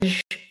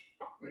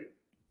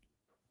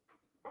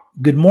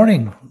Good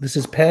morning. This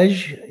is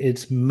Pej.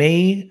 It's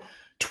May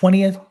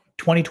 20th,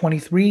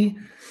 2023.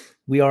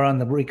 We are on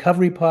the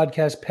Recovery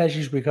Podcast,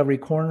 Pej's Recovery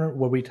Corner,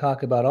 where we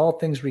talk about all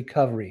things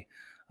recovery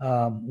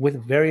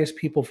with various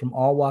people from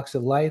all walks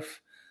of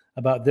life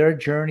about their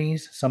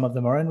journeys. Some of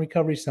them are in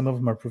recovery. Some of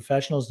them are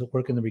professionals that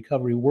work in the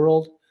recovery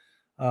world.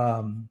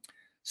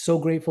 So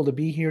grateful to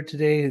be here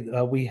today.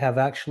 We have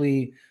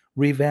actually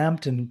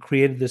revamped and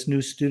created this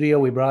new studio.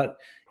 We brought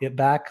it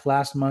back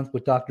last month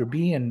with Dr.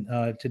 B, and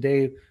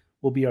today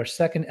will be our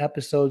second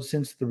episode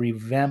since the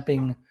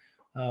revamping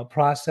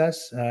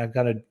process. I've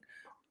got an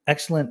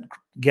excellent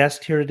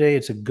guest here today.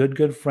 It's a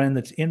good friend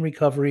that's in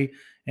recovery,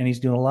 and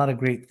he's doing a lot of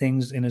great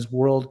things in his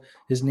world.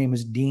 His name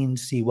is Dean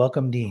C.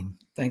 Welcome, Dean.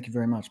 Thank you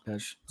very much, Pej.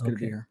 It's good to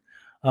be here.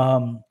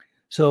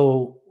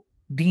 So,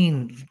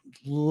 Dean,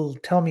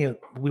 tell me,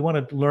 we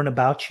want to learn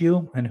about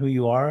you and who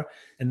you are,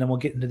 and then we'll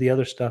get into the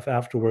other stuff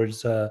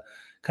afterwards,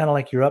 kind of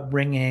like your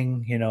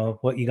upbringing,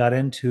 what you got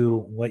into,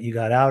 what you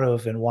got out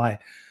of, and why.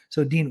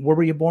 So, Dean, where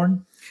were you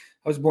born?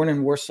 I was born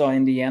in Warsaw,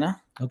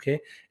 Indiana. Okay.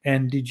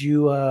 And did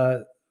you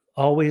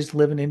always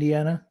live in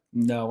Indiana?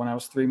 No, when I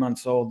was 3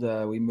 months old,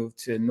 we moved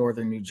to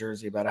northern New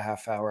Jersey, about a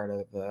half hour out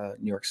of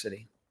New York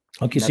City.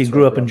 Okay, so you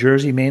grew up in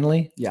Jersey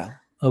mainly? Yeah.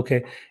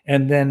 Okay.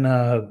 And then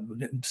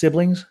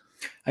siblings?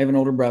 I have an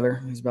older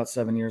brother. He's about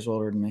 7 years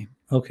older than me.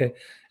 Okay.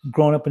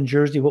 Growing up in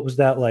Jersey, what was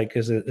that like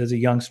as a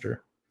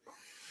youngster?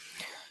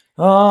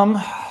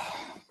 I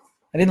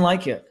didn't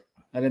like it.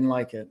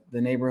 The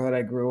neighborhood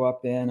I grew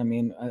up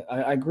in,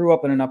 I grew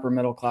up in an upper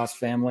middle class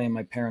family, and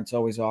my parents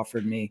always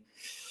offered me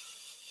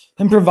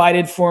and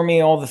provided for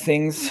me all the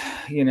things,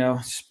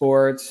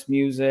 sports,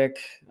 music.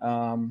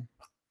 I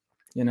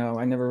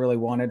never really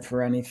wanted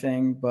for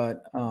anything,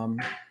 but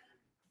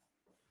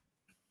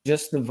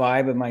just the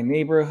vibe of my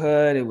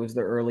neighborhood. It was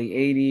the early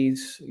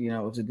 80s.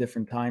 It was a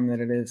different time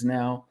than it is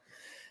now.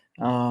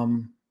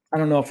 I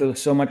don't know if it was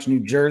so much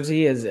New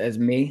Jersey as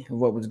me, of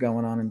what was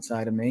going on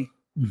inside of me.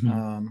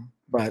 Mm-hmm.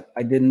 But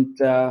I didn't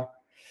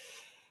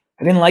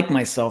like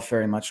myself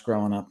very much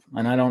growing up,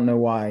 and I don't know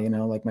why.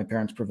 Like, my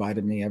parents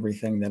provided me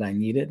everything that I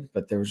needed,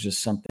 but there was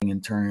just something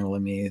internal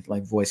in me,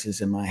 like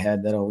voices in my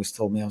head that always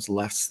told me I was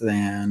less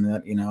than,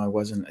 that I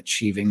wasn't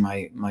achieving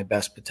my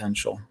best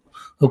potential.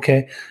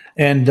 Okay.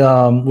 And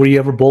were you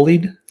ever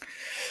bullied?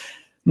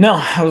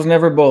 No, I was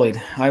never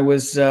bullied. I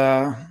was,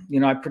 I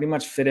pretty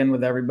much fit in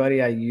with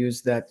everybody. I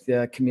used that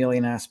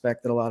chameleon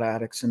aspect that a lot of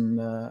addicts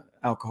and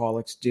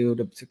alcoholics do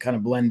to kind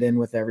of blend in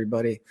with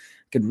everybody.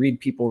 Could read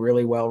people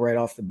really well right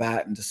off the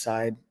bat and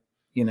decide,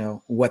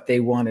 what they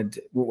wanted.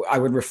 I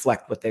would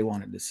reflect what they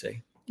wanted to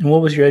see. And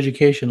what was your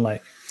education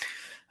like?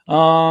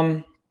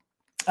 I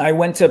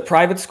went to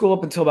private school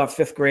up until about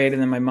fifth grade,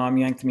 and then my mom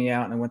yanked me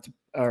out, and I went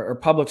to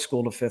public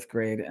school to fifth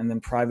grade, and then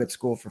private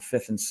school for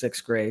fifth and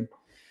sixth grade.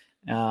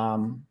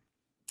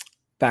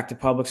 Back to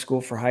public school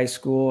for high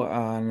school,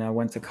 and I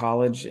went to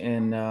college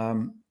in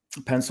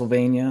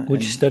Pennsylvania.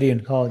 What'd you study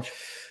in college?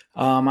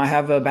 I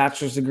have a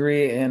bachelor's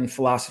degree in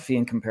philosophy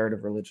and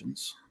comparative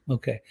religions.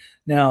 Okay.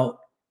 Now,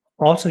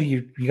 also,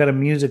 you got a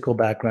musical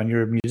background.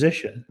 You're a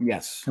musician.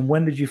 Yes. And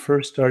when did you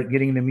first start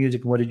getting into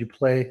music, and what did you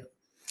play?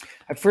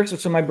 At first,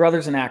 so my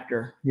brother's an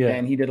actor, yeah,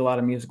 and he did a lot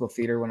of musical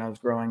theater when I was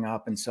growing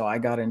up, and so I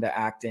got into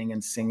acting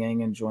and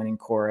singing and joining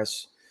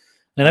chorus.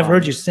 And I've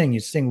heard you sing. You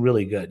sing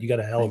really good. You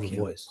got a hell of a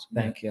voice.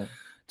 Thank you.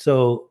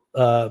 So,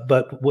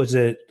 but was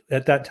it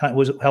at that time?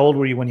 How old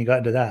were you when you got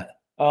into that?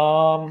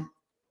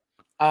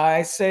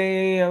 I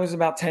say I was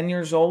about 10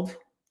 years old.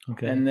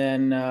 Okay. And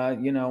then,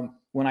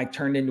 when I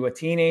turned into a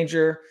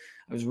teenager,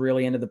 I was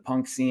really into the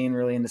punk scene,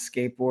 really into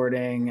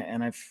skateboarding,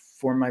 and I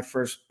formed my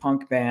first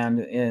punk band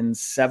in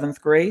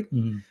seventh grade.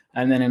 Mm-hmm.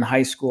 And then in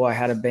high school, I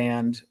had a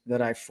band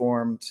that I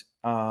formed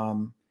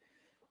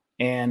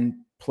and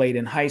played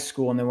in high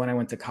school. And then when I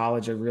went to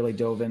college, I really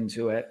dove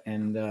into it.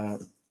 And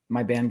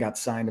my band got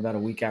signed about a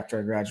week after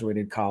I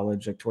graduated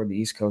college. I toured the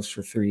East Coast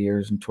for 3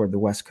 years and toured the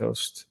West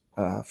Coast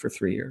for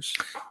 3 years.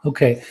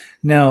 Okay.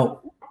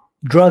 Now,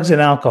 drugs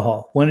and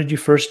alcohol. When did you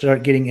first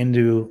start getting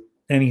into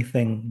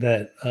anything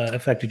that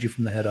affected you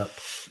from the head up?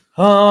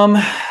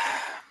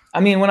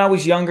 When I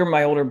was younger,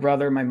 my older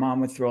brother, my mom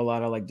would throw a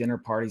lot of like dinner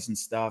parties and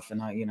stuff.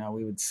 And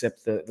we would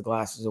sip the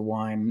glasses of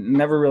wine.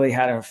 Never really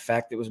had an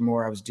effect. It was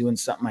more, I was doing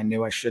something I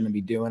knew I shouldn't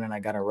be doing, and I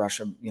got a rush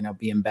of,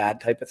 being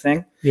bad type of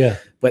thing. Yeah.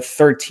 But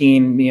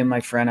 13, me and my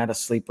friend had a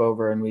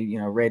sleepover, and we,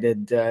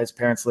 raided his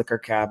parents' liquor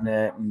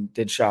cabinet and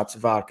did shots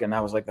of vodka. And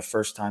that was like the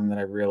first time that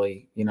I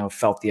really,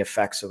 felt the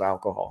effects of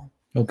alcohol.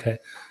 Okay.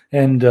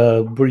 And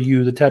were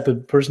you the type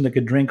of person that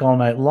could drink all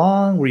night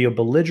long? Were you a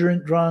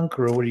belligerent drunk,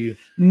 or were you?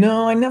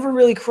 No, I never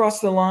really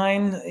crossed the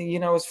line.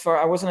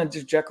 I wasn't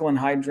a Jekyll and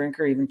Hyde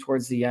drinker, even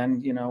towards the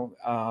end.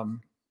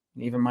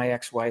 Even my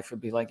ex-wife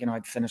would be like,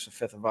 I'd finish a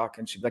fifth of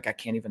vodka, and she'd be like, I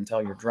can't even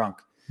tell you're drunk.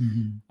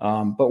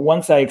 Mm-hmm. But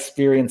once I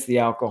experienced the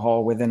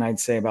alcohol, within, I'd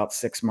say about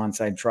 6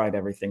 months, I'd tried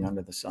everything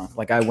under the sun.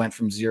 Like, I went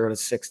from 0 to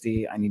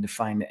 60. I need to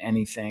find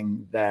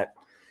anything that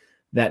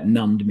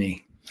numbed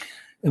me.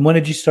 And when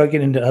did you start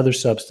getting into other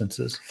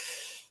substances?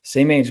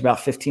 Same age, about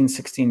 15,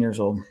 16 years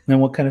old. And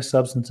what kind of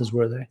substances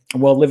were they?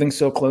 Well, living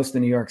so close to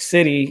New York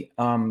City,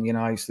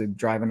 I used to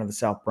drive into the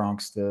South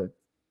Bronx to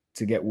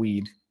get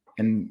weed.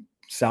 And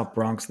South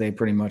Bronx, they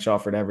pretty much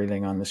offered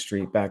everything on the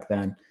street back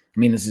then. I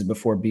mean, this is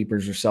before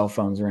beepers or cell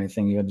phones or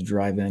anything. You had to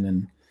drive in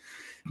and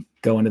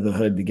go into the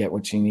hood to get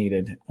what you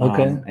needed.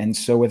 Okay. And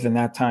so within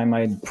that time,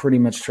 I had pretty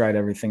much tried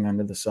everything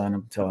under the sun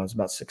until I was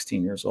about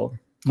 16 years old.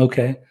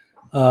 Okay.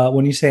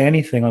 When you say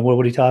anything, like what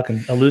are you talking?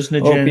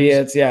 Hallucinogens?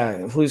 Opiates, yeah.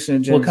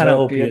 Hallucinogens. What kind of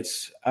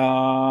opiates?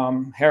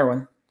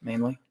 Heroin,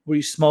 mainly. Were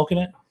you smoking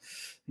it?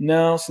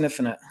 No,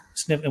 sniffing it.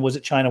 And was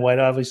it China White,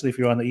 obviously, if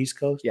you're on the East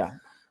Coast? Yeah.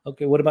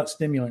 Okay. What about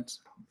stimulants?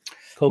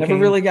 Cocaine?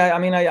 Never really got, I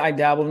mean, I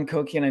dabbled in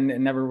cocaine and it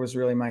never was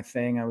really my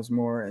thing. I was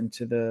more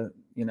into the,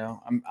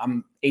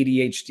 I'm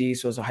ADHD,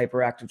 so I was a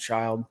hyperactive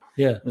child.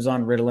 Yeah. I was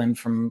on Ritalin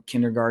from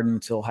kindergarten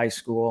until high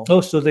school.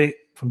 Oh, so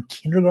from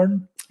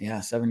kindergarten? Yeah,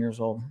 7 years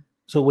old.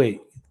 So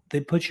wait, they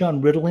put you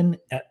on Ritalin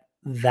at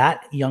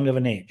that young of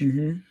an age.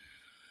 Mm-hmm.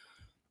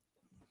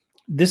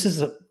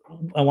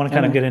 I want to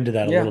kind of get into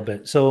that a little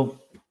bit. So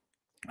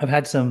I've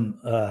had some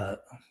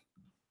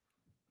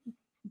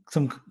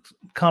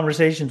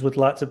conversations with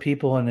lots of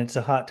people, and it's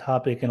a hot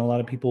topic, and a lot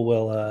of people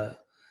will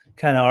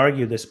kind of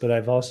argue this, but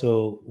I've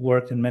also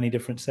worked in many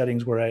different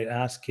settings where I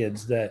ask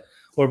kids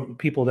or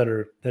people that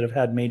have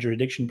had major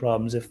addiction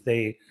problems, if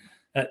they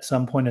at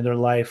some point in their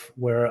life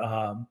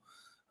were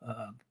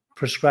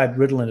prescribed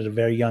Ritalin at a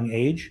very young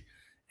age,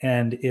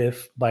 and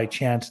if by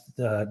chance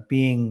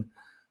being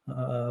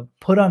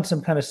put on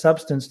some kind of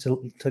substance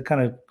to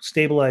kind of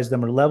stabilize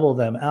them or level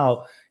them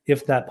out,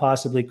 if that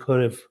possibly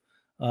could have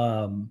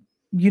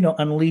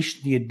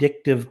unleashed the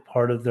addictive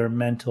part of their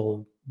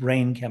mental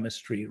brain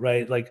chemistry,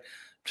 right? Like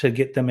to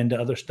get them into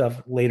other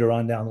stuff later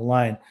on down the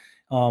line.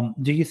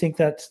 Do you think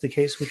that's the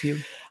case with you?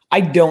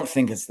 I don't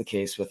think it's the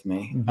case with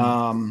me.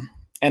 Mm-hmm.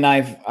 And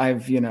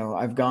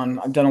I've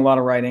done a lot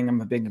of writing.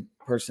 I'm a big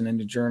person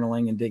into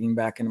journaling and digging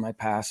back into my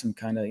past and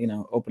kind of,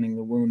 opening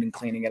the wound and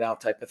cleaning it out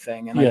type of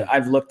thing. And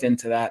I've looked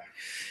into that.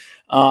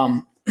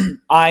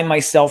 I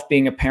myself,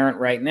 being a parent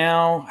right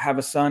now, have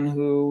a son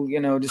who,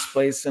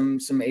 displays some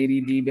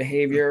ADD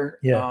behavior.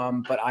 Yeah.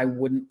 But I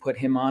wouldn't put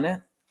him on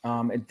it.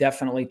 It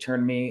definitely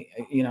turned me,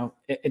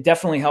 it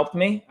definitely helped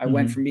me. I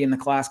went from being the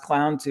class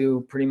clown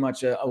to pretty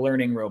much a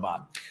learning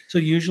robot. So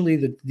usually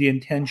the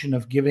intention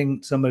of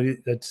giving somebody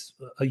that's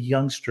a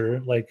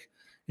youngster, like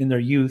in their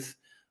youth,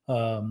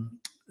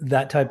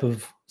 that type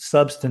of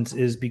substance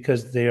is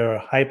because they are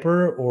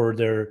hyper or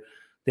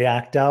they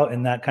act out,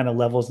 and that kind of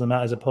levels them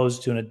out, as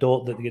opposed to an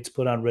adult that gets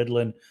put on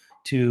Ritalin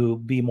to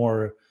be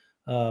more,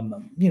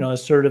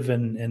 assertive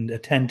and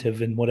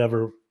attentive in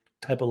whatever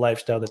type of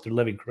lifestyle that they're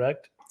living.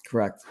 Correct?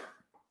 Correct.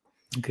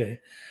 Okay.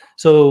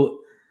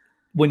 So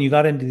when you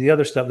got into the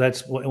other stuff,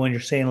 that's when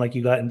you're saying like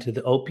you got into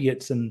the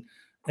opiates and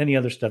any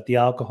other stuff, the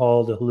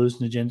alcohol, the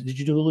hallucinogens. Did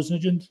you do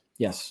hallucinogens?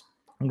 Yes.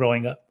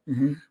 Growing up.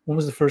 Mm-hmm. When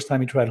was the first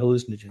time you tried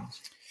hallucinogens?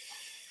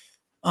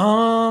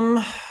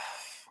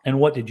 And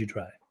what did you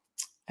try?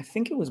 I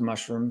think it was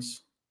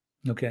mushrooms.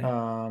 Okay.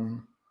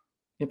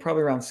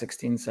 Probably around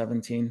 16,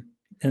 17.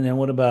 And then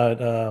what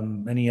about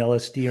any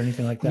LSD or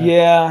anything like that?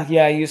 Yeah.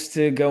 I used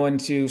to go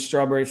into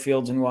Strawberry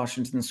Fields in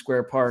Washington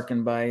Square Park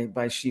and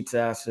buy sheets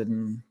of acid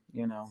and,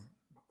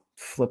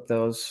 flip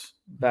those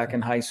back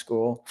in high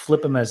school.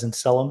 Flip them as in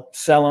sell them?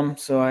 Sell them.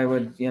 So I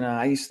would,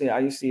 I used to eat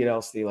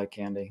LSD like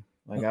candy.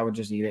 Like I would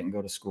just eat it and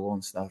go to school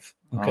and stuff.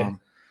 Okay.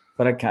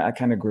 But I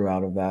kind of grew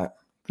out of that.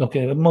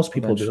 Okay. Most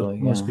people do.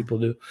 Most people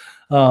do.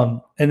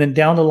 And then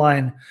down the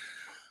line,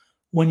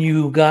 when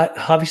you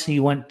obviously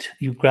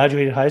you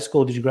graduated high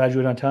school. Did you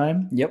graduate on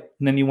time? Yep.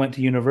 And then you went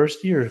to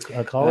university or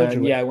college?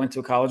 I went to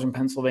a college in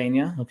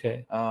Pennsylvania.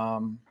 Okay.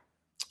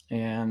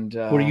 And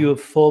were you a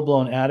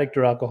full-blown addict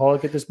or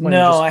alcoholic at this point?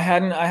 No, I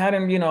hadn't,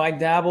 I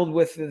dabbled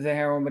with the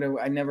heroin, but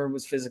I never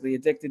was physically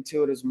addicted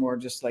to it. It was more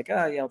just like,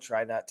 I'll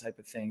try that type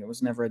of thing. It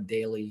was never a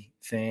daily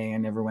thing. I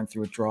never went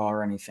through withdrawal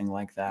or anything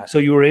like that. So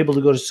you were able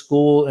to go to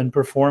school and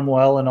perform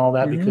well and all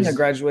that because I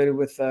graduated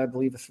with, I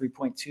believe, a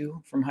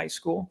 3.2 from high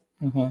school.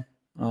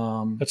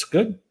 Mm-hmm. That's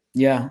good.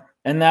 Yeah.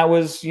 And that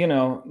was,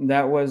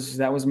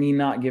 that was me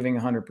not giving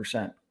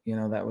 100%.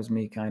 That was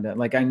me kind of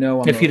like, I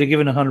know if you'd have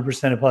given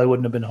 100%, it probably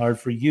wouldn't have been hard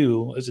for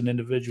you as an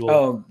individual.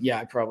 Oh yeah.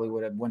 I probably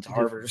would have went to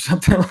Harvard or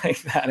something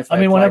like that.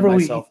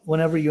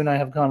 Whenever you and I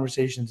have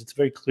conversations, it's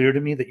very clear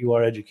to me that you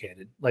are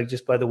educated, like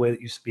just by the way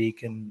that you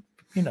speak and,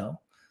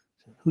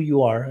 who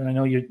you are. And I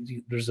know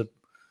there's a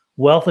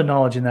wealth of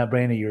knowledge in that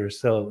brain of yours.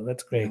 So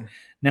that's great. Yeah.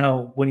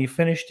 Now, when you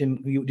finished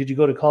did you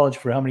go to college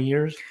for how many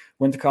years?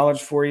 Went to college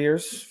 4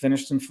 years,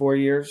 finished in 4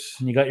 years.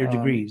 And you got your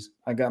degrees?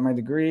 I got my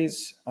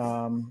degrees.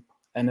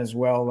 And as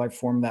well, I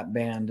formed that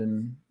band,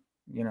 and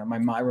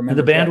I remember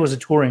the band was a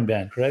touring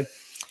band, correct?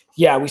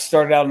 Yeah, we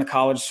started out on the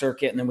college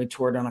circuit, and then we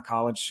toured on a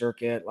college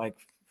circuit,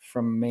 like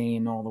from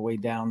Maine all the way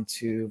down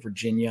to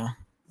Virginia.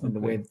 Okay. The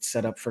way it's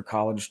set up for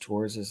college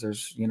tours is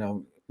there's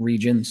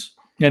regions.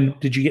 And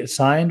did you get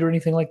signed or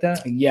anything like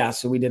that? Yeah,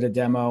 so we did a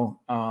demo,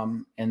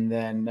 and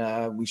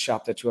then we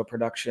shopped it to a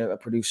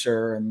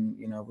producer, and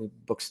we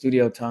booked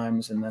studio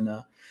times, and then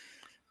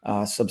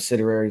a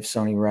subsidiary of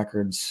Sony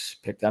Records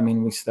picked. I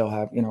mean, we still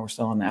have, we're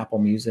still on Apple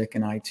Music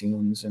and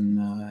iTunes and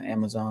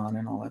Amazon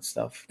and all that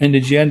stuff. And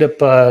did you end up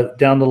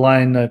down the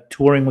line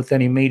touring with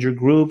any major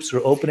groups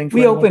or opening?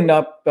 We opened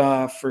up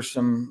for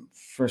some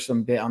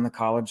bit on the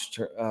college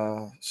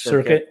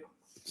circuit.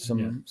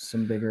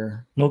 Some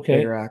bigger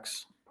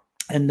acts.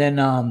 And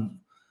then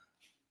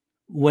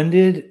when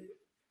did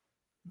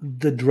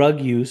the drug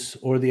use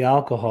or the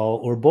alcohol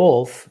or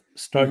both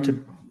start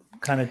to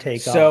kind of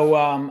take off? So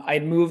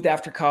I'd moved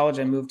after college.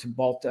 I moved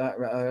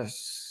to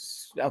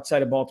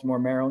outside of Baltimore,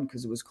 Maryland,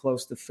 because it was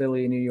close to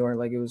Philly, New York.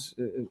 Like it was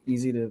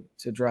easy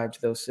to drive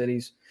to those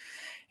cities.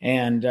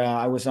 And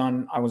I was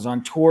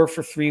on tour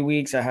for 3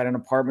 weeks. I had an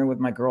apartment with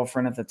my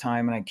girlfriend at the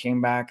time, and I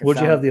came back. Where'd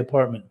you have the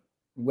apartment?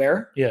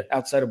 Where? Yeah,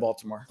 outside of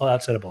Baltimore. Oh,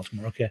 outside of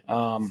Baltimore. Okay.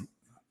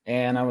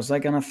 And I was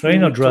like on a. There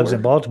ain't no drugs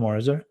in Baltimore,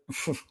 is there?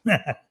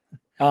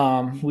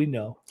 We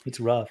know it's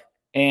rough.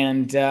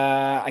 And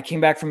I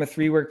came back from a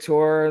 3-week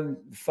tour.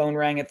 The phone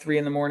rang at 3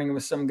 a.m.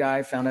 with some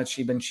guy. Found out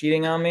she'd been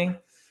cheating on me.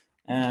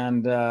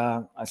 And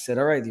I said,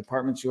 all right, the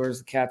apartment's yours,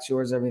 the cat's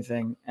yours,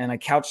 everything. And I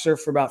couch surfed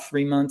for about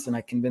 3 months, and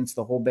I convinced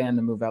the whole band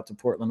to move out to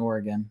Portland,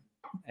 Oregon.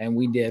 And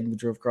we did. We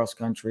drove cross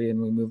country,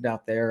 and we moved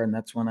out there. And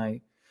that's when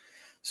I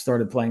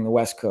started playing the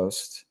West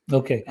Coast.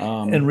 Okay.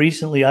 And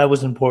recently I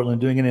was in Portland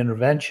doing an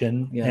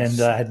intervention, and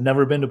I had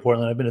never been to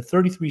Portland. I've been to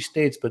 33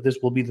 states, but this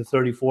will be the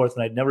 34th,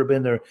 and I'd never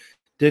been there.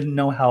 Didn't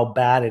know how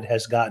bad it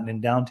has gotten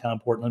in downtown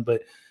Portland,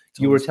 but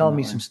you were telling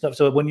me some stuff.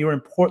 So when you were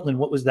in Portland,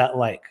 what was that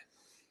like?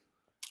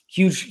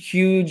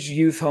 Huge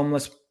youth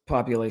homeless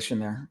population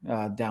there,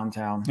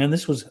 downtown. And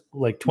this was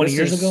like 20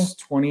 years ago?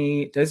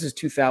 This is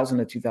 2000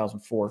 to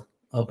 2004.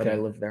 Okay. That I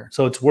lived there.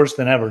 So it's worse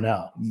than ever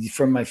now.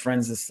 From my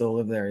friends that still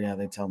live there, yeah,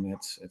 they tell me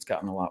it's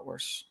gotten a lot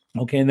worse.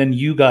 Okay, and then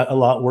you got a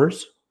lot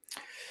worse?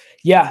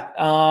 Yeah.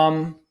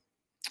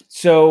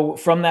 So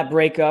from that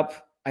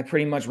breakup, I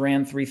pretty much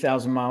ran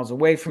 3,000 miles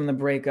away from the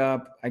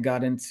breakup. I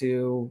got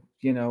into,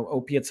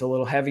 opiates a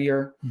little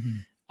heavier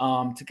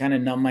to kind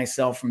of numb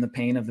myself from the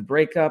pain of the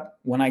breakup.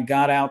 When I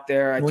got out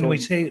there, when we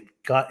say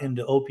got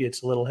into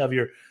opiates a little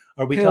heavier,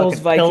 are we pills,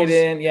 talking pills?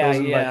 Vicodin? Yeah,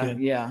 Vicodin.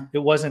 Yeah. It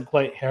wasn't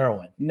quite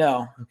heroin.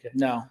 No. Okay.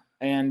 No.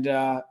 And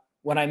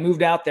when I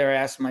moved out there, I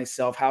asked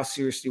myself, how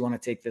serious do you want to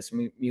take this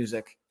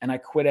music? And I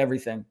quit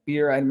everything.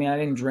 Beer, I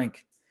didn't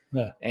drink.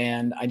 Yeah.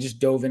 And I just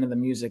dove into the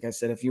music. I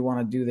said, if you want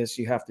to do this,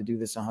 you have to do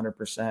this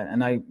 100%.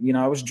 And I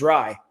was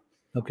dry.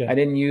 Okay. I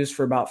didn't use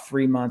for about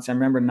 3 months. I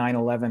remember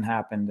 9/11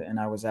 happened, and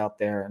I was out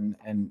there,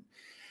 and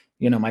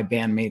my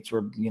bandmates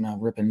were,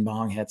 ripping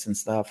bong hits and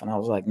stuff. And I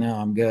was like, no,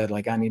 I'm good.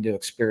 Like, I need to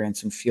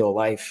experience and feel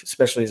life,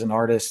 especially as an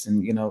artist.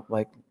 And,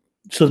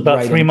 so it's about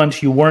writing. 3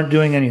 months you weren't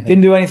doing anything.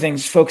 Didn't do anything.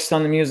 Just focused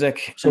on the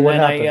music. So what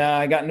happened?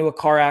 I got into a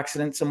car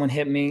accident. Someone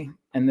hit me.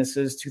 And this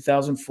is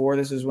 2004.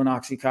 This is when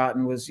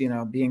Oxycontin was,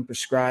 being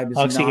prescribed.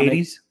 Oxy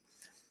 80s?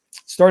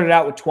 Started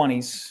out with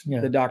 20s. Yeah.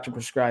 The doctor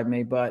prescribed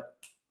me, but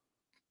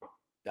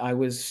I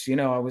was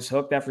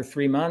hooked after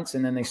 3 months,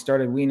 and then they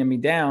started weaning me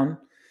down,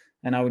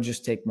 and I would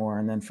just take more.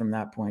 And then from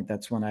that point,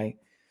 that's when I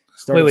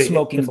started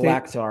smoking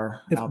black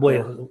tar. Hold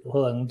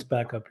on. Let's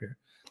back up here.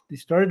 They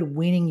started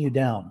weaning you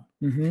down,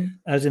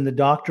 as in the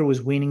doctor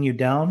was weaning you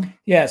down?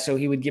 Yeah. So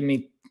he would give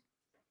me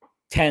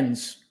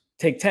 10s.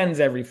 Take 10s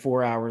every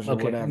 4 hours or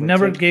whatever.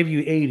 Never gave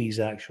you 80s,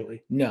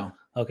 actually. No.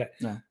 Okay.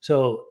 No.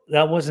 So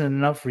that wasn't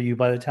enough for you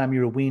by the time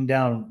you were weaned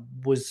down.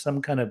 Was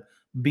some kind of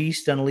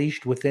beast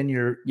unleashed within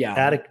your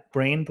addict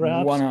brain,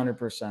 perhaps?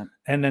 100%.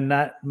 And then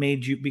that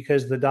made you,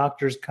 because the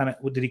doctors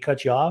did he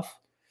cut you off?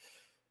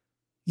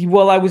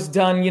 Well, I was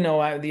done,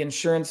 the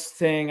insurance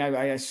thing.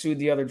 I sued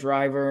the other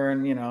driver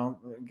and,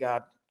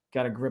 got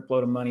a grip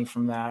load of money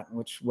from that,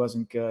 which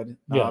wasn't good.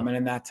 Yeah. And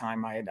in that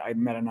time, I'd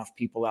met enough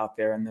people out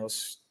there in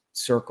those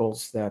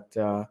circles that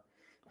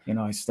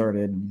I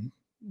started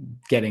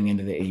getting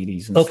into the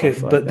 80s and stuff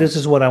like that. This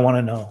is what I want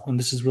to know, and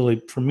this is really,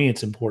 for me,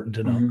 it's important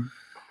to know.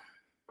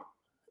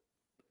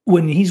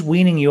 When he's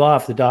weaning you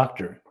off, the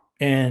doctor,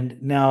 and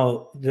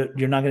now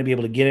you're not going to be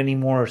able to get any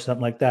more or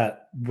something like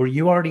that, were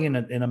you already in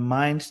a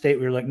mind state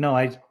where you're like, no,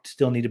 I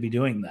still need to be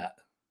doing that?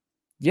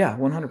 Yeah,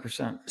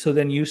 100%. So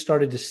then you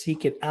started to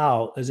seek it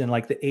out, as in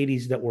like the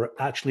 80s that were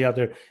actually out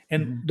there.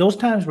 And those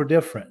times were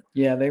different.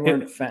 Yeah, they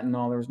weren't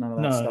fentanyl. There was none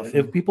of that stuff.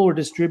 If people were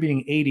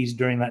distributing 80s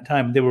during that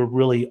time, they were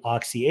really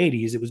Oxy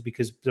 80s. It was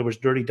because there was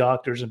dirty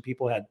doctors and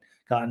people had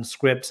gotten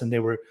scripts and they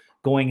were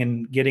going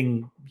and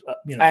getting,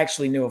 I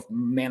actually knew a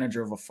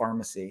manager of a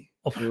pharmacy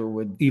who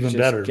would even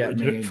better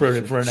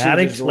for an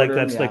addict. Like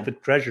that's like the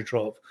treasure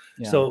trove.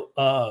 Yeah.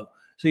 So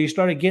you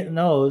started getting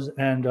those,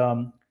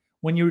 and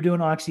when you were doing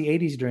Oxy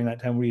 80s during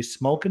that time, were you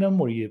smoking them?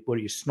 Were you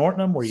snorting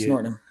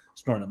them?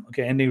 Snorting them?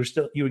 Okay, and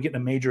you were getting a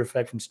major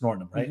effect from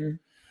snorting them, right?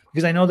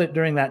 Because I know that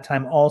during that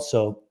time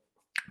also,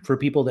 for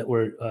people that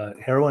were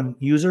heroin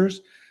users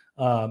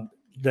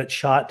that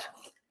shot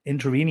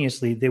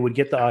intravenously, they would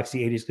get the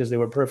Oxy 80s because they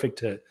were perfect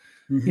to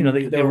You know,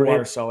 they were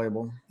water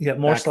soluble. Yeah,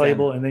 more back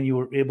soluble, then. and then you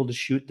were able to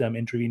shoot them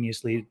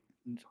intravenously.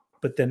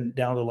 But then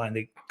down the line,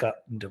 they got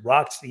into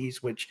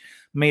Roxy's, which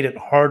made it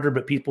harder,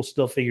 but people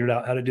still figured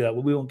out how to do that.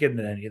 Well, we won't get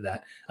into any of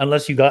that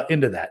unless you got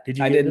into that. Did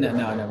you? I get didn't. into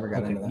that? No, I never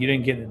got into that. You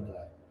didn't get into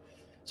that.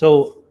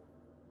 So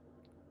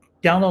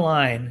down the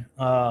line,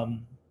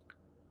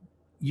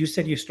 you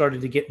said you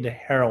started to get into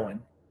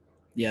heroin.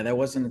 Yeah, that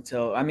wasn't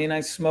until, I mean,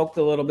 I smoked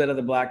a little bit of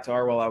the black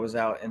tar while I was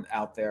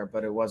out there,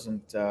 but it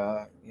wasn't,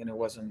 I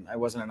wasn't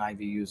an IV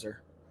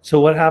user.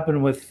 So what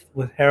happened with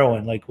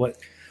heroin? Like what?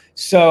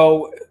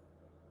 So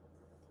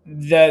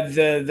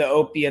the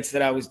opiates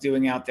that I was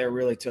doing out there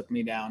really took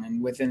me down.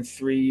 And within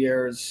 3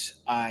 years,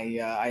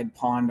 I had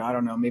pawned, I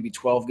don't know, maybe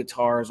 12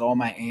 guitars, all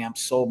my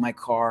amps, sold my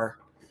car.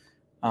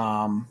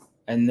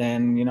 And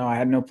then, I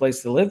had no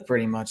place to live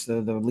pretty much.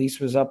 The lease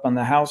was up on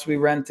the house we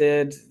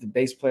rented. The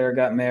bass player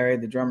got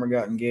married. The drummer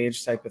got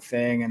engaged type of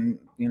thing. And,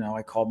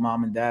 I called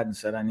mom and dad and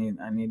said, I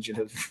need you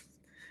to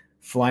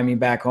fly me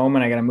back home,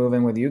 and I got to move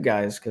in with you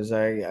guys because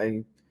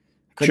I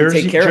couldn't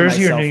take care of myself.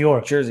 Jersey or New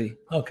York? Jersey.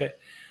 Okay.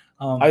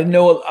 I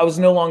was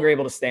no longer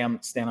able to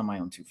stand on my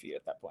own 2 feet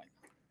at that point.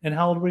 And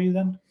how old were you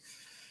then?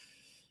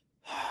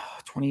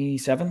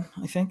 27,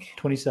 I think.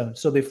 27.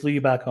 So they flew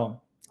you back home.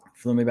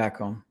 Flew me back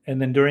home. And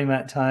then during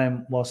that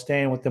time, while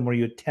staying with them, were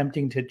you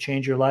attempting to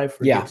change your life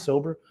or get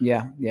sober?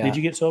 Yeah. Did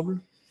you get sober?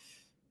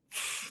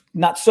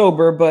 Not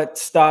sober, but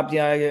stopped.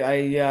 Yeah,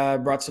 I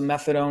brought some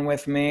methadone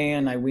with me,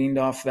 and I weaned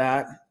off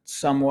that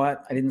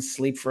somewhat. I didn't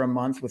sleep for a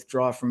month,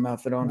 withdraw from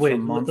methadone for a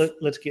month.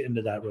 Let's get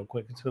into that real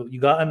quick. So you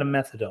got into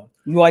methadone.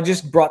 Well, I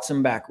just brought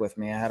some back with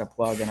me. I had a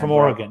plug. From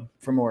Oregon?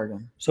 From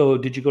Oregon. So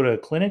did you go to a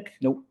clinic?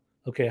 Nope.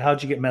 Okay,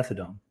 how'd you get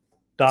methadone?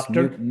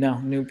 Doctor?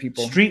 New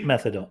people. Street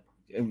methadone.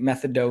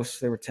 Methadose.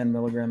 They were 10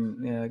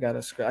 milligram. Yeah, I got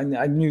a.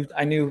 I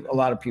knew a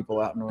lot of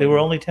people out in Oregon. They were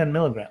only 10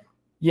 milligram.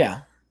 Yeah.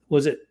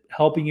 Was it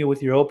helping you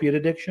with your opiate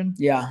addiction?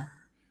 Yeah.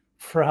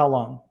 For how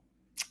long?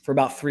 For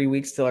about 3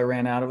 weeks till I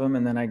ran out of them,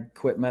 and then I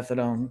quit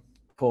methadone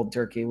cold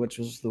turkey, which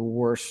was the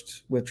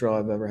worst withdrawal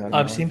I've ever had.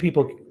 I've seen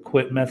people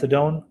quit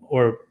methadone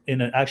or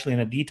actually in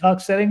a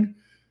detox setting,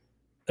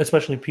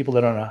 especially people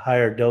that are on a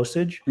higher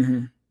dosage,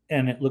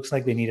 and it looks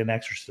like they need an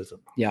exorcism.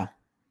 Yeah.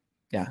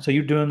 So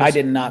you're doing this. I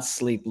did not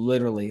sleep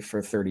literally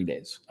for 30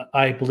 days.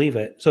 I believe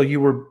it. So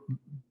you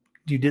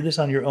did this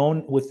on your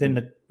own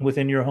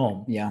within your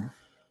home. Yeah.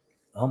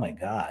 Oh my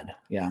God.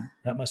 Yeah.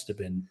 That must have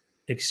been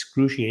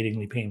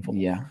excruciatingly painful.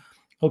 Yeah.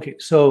 Okay.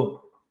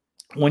 So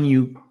when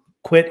you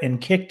quit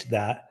and kicked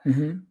that,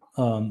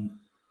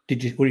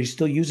 were you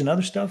still using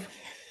other stuff?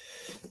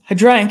 I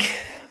drank.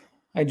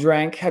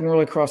 Hadn't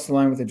really crossed the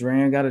line with the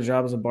drink. I got a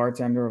job as a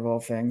bartender of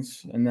all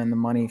things. And then the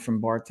money from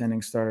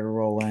bartending started to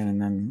roll in,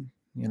 and then,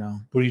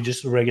 Were you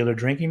just a regular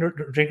drinker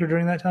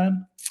during that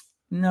time?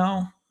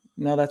 No,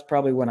 that's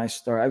probably when I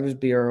started. I was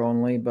beer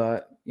only,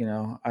 but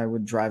I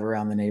would drive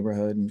around the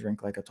neighborhood and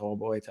drink like a tall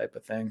boy type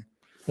of thing.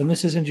 And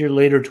this is into your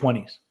later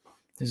 20s.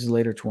 This is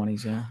later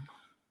 20s, yeah.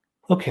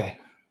 Okay.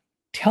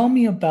 Tell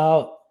me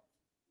about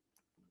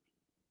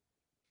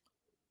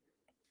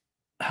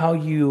how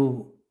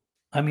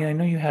I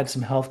know you had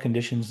some health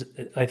conditions.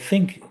 I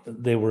think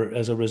they were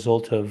as a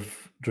result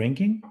of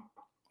drinking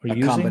or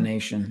using?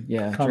 Combination.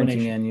 Yeah,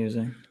 drinking and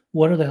using.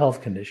 What are the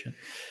health conditions?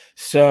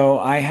 So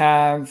I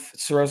have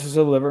cirrhosis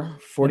of the liver.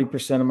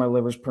 40% of my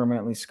liver is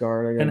permanently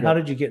scarred. And how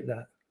did you get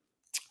that?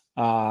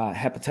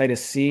 Hepatitis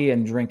C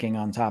and drinking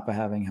on top of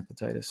having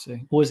hepatitis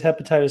C. Was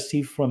hepatitis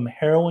C from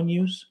heroin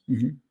use?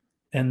 Mm-hmm.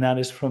 And that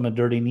is from a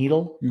dirty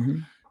needle? Mm-hmm.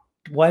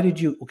 Why did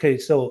you? Okay,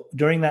 so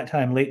during that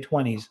time, late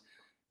 20s,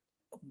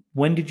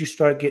 when did you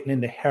start getting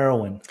into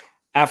heroin?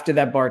 After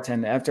that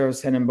bartender, after I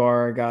was tending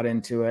bar, I got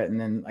into it, and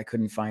then I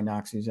couldn't find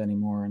oxys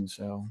anymore, and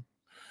so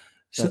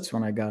that's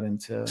when I got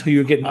into. So you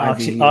were getting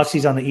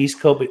oxys on the East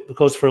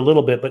Coast for a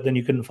little bit, but then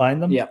you couldn't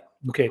find them? Yeah.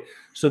 Okay,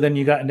 so then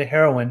you got into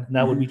heroin, and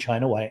that would be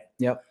China White.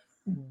 Yep.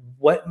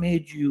 What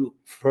made you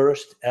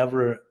first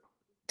ever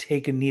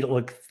take a needle,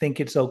 like think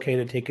it's okay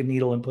to take a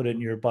needle and put it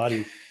in your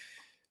body?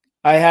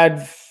 I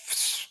had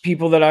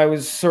people that I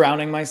was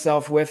surrounding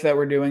myself with that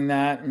were doing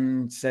that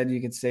and said you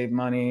could save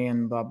money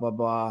and blah, blah,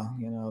 blah.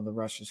 The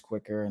rush is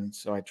quicker. And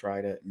so I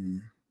tried it. And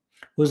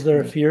was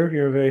there a fear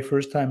your very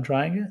first time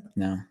trying it?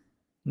 No.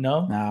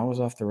 No? No, I was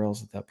off the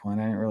rails at that point.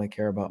 I didn't really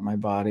care about my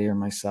body or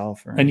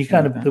myself. And you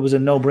it was a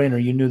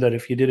no-brainer. You knew that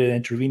if you did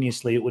it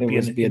intravenously, it would be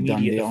an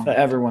immediate effect.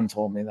 Everyone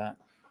told me that.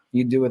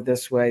 You do it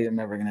this way, you're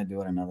never going to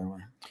do it another way.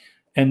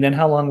 And then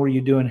how long were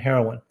you doing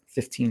heroin?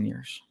 15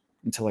 years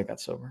until I got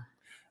sober.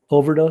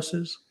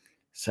 Overdoses?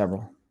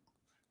 Several.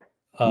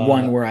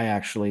 One where I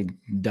actually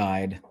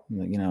died.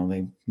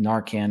 They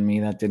Narcan me.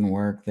 That didn't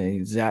work. They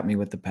zapped me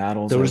with the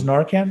paddles. There was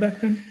Narcan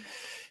back then?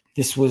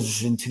 This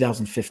was in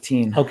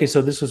 2015. Okay,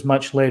 so this was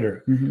much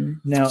later. Mm-hmm.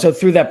 Now, so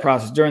through that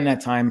process, during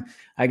that time,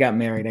 I got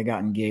married. I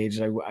got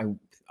engaged. I got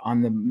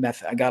on a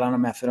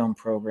methadone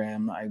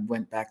program. I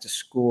went back to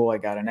school. I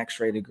got an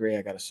X-ray degree.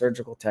 I got a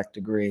surgical tech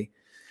degree.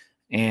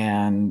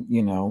 And,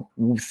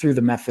 through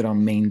the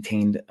methadone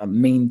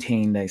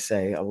maintained, I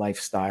say, a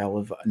lifestyle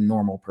of a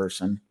normal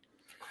person.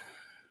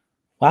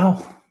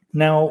 Wow.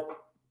 Now,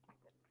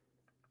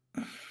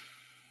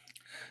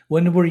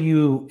 when were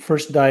you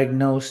first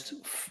diagnosed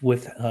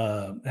with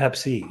Hep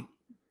C?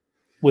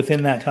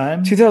 Within that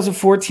time?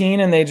 2014,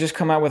 and they just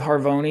come out with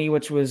Harvoni,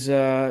 which was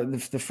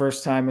the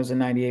first time it was a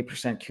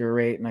 98% cure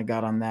rate, and I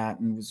got on that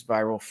and was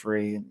viral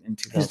free in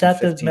 2015. Is that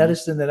the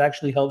medicine that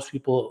actually helps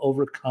people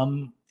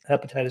overcome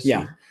hepatitis C?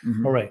 Yeah.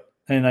 Mm-hmm. All right.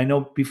 And I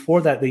know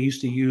before that they used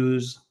to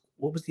use,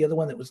 what was the other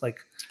one that was like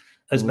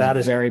as bad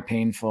as? Very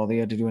painful. They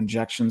had to do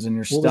injections in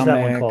your stomach. What was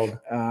that one called?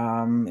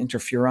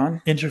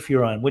 Interferon.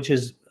 Interferon, which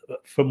is,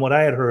 from what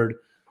I had heard,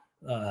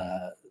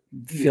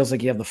 feels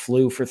like you have the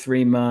flu for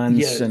 3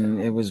 months. Yeah. And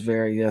it was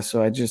very,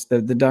 so I just,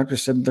 the doctor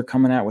said they're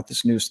coming out with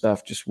this new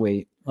stuff. Just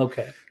wait.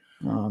 Okay.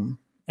 And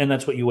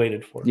that's what you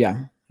waited for.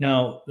 Yeah.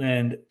 Now,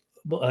 and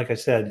like I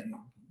said,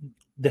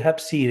 the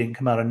Hep C didn't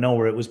come out of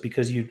nowhere. It was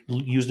because you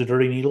used a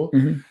dirty needle.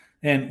 Mm-hmm.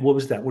 And what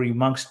was that? Were you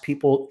amongst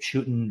people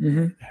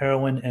shooting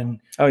heroin? And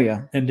oh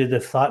yeah. And did the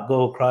thought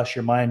go across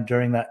your mind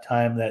during that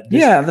time that?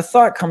 The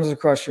thought comes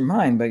across your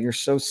mind, but you're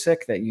so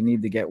sick that you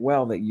need to get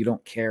well that you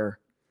don't care.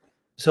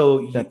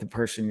 So that the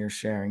person you're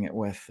sharing it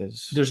with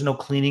is. There's no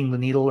cleaning the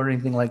needle or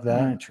anything like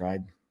that. I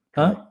tried.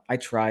 Huh? I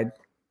tried,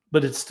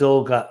 but it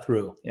still got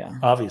through. Yeah,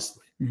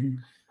 obviously. Mm-hmm.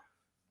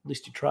 At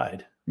least you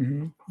tried.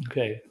 Mm-hmm.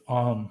 Okay.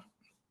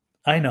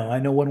 I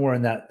know when we're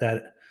in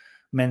that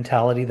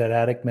mentality, that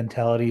addict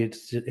mentality,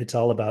 it's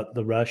all about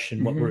the rush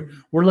and what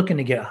we're looking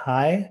to get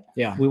high.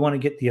 Yeah. We want to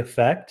get the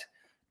effect,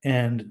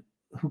 and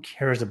who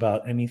cares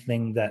about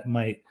anything that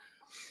might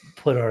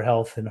put our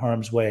health in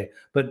harm's way?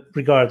 But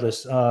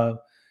regardless,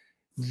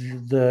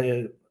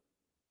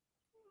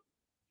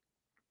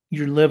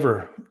 your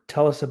liver,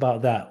 tell us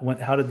about that.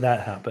 How did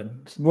that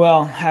happen?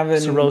 Well, having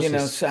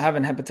cirrhosis.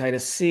 Having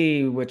hepatitis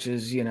C, which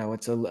is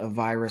it's a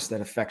virus that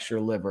affects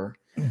your liver.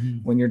 Mm-hmm.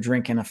 When you're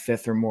drinking a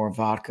fifth or more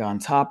vodka on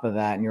top of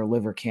that, and your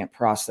liver can't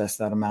process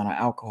that amount of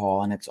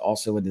alcohol, and it's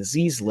also a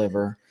diseased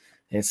liver,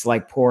 it's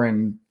like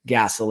pouring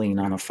gasoline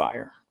on a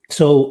fire.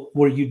 So,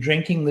 were you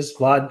drinking this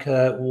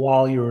vodka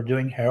while you were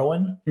doing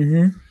heroin?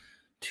 Mm-hmm.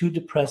 2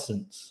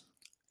 depressants.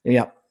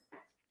 Yep.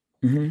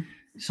 Mm-hmm.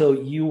 So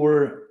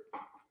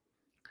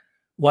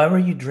why were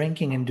you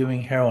drinking and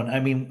doing heroin? I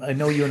mean, I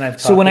know you and I've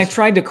talked. So when I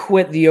tried to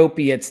quit the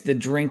opiates, the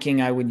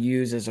drinking I would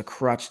use as a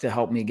crutch to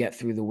help me get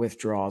through the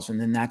withdrawals.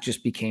 And then that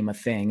just became a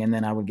thing. And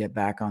then I would get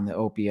back on the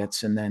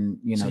opiates. And then,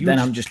 then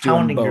I'm just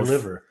pounding doing both. Your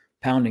liver.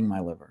 Pounding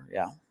my liver.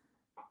 Yeah.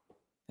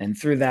 And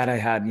through that I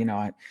had,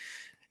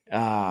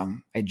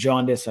 I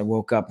jaundice. I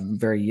woke up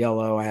very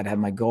yellow. I had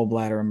my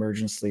gallbladder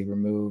emergency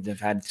removed. I've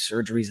had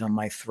surgeries on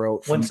my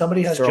throat. When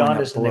somebody has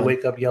jaundice and they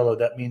wake up yellow,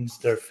 that means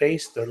their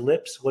face, their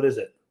lips, what is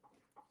it?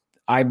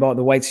 Eyeball,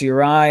 the whites of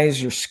your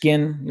eyes, your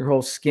skin, your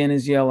whole skin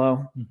is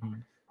yellow.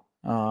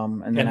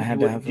 Mm-hmm. And then I had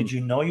to have. Did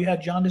you know you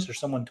had jaundice, or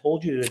someone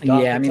told you?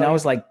 Yeah, I mean, I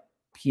was like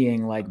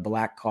peeing like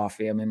black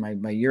coffee. I mean,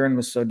 my urine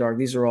was so dark.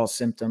 These are all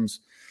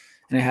symptoms.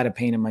 And I had a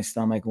pain in my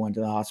stomach. I went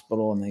to the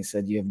hospital, and they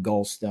said you have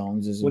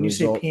gallstones. When you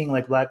say peeing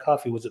like black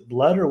coffee, was it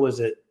blood or was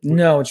it?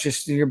 No, it's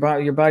just your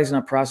body's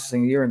not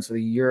processing the urine, so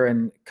the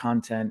urine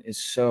content is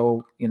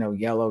so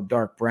yellow,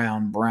 dark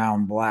brown,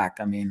 black.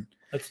 I mean,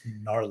 that's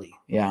gnarly.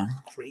 Yeah,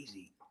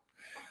 crazy.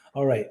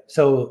 All right.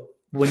 So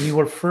when you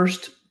were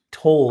first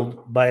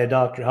told by a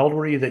doctor, how old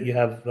were you that you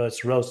have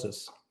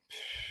cirrhosis?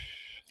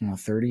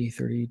 30,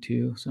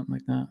 32, something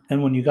like that.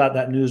 And when you got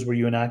that news, were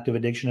you in active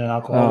addiction and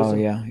alcoholism?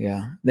 Oh,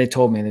 yeah. They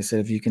told me, they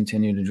said, if you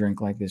continue to drink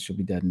like this, you'll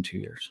be dead in 2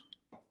 years.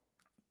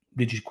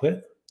 Did you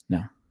quit?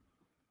 No.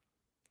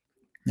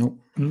 Nope.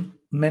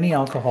 Many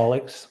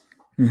alcoholics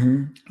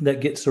that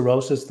get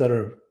cirrhosis that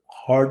are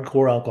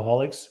hardcore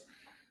alcoholics,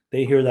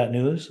 they hear that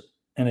news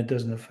and it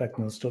doesn't affect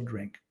them. They'll still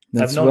drink.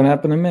 That's what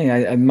happened to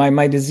me.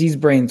 My disease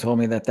brain told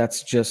me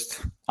that's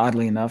just,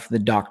 oddly enough, the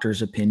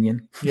doctor's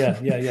opinion. Yeah.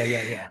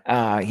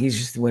 He's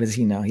just, what does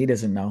he know? He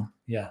doesn't know.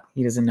 Yeah.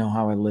 He doesn't know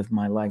how I live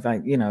my life.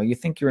 You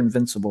think you're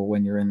invincible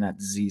when you're in that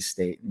disease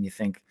state, and you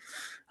think,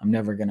 I'm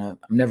never gonna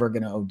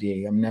OD.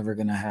 I'm never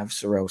gonna have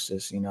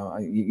cirrhosis.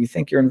 You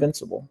think you're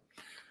invincible.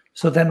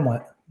 So then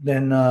what?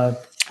 Then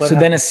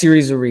then a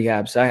series of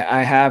rehabs.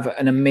 I have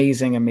an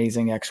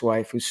amazing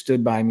ex-wife who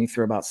stood by me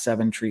through about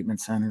 7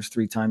 treatment centers,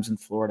 3 times in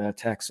Florida,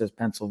 Texas,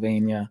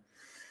 Pennsylvania,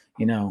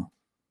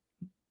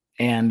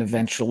 and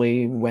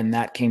eventually when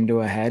that came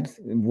to a head,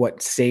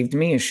 what saved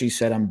me is she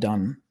said, I'm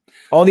done.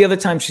 All the other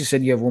times she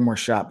said, you have one more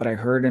shot, but I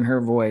heard in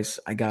her voice,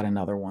 I got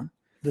another one.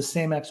 The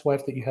same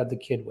ex-wife that you had the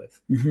kid with.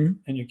 Mm-hmm.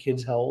 And your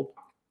kid's how old?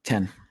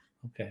 10.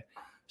 Okay.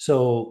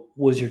 So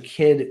was your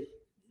kid,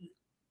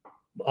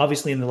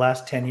 obviously in the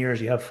last 10 years,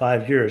 you have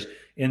 5 years.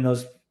 In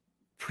those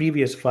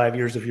previous 5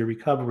 years of your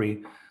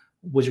recovery,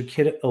 was your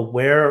kid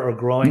aware or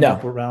growing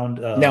up around?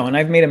 No, and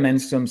I've made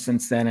amends to him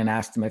since then and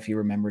asked him if he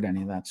remembered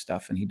any of that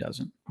stuff, and he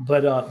doesn't.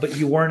 But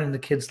you weren't in the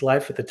kid's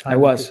life at the time? I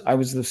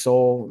was the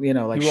sole, you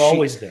were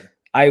always there.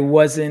 I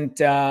wasn't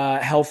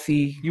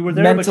healthy you were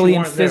there, mentally but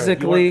you and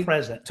physically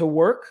present to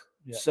work.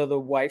 Yeah. So the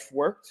wife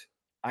worked,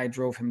 I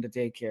drove him to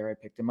daycare. I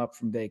picked him up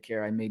from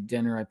daycare. I made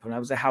dinner. I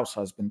was a house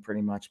husband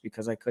pretty much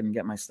because I couldn't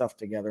get my stuff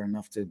together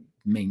enough to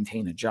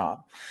maintain a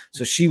job.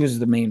 So she was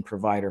the main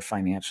provider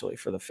financially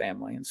for the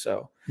family. And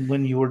so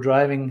when you were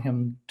driving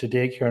him to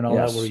daycare and all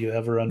that, were you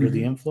ever under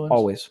the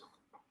influence?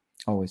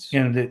 Always.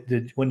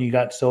 And when you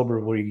got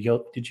sober,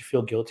 did you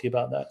feel guilty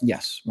about that?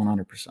 Yes,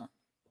 100%.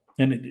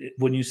 And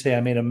when you say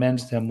I made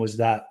amends to him, was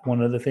that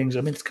one of the things?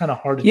 I mean, it's kind of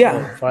hard to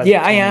tell.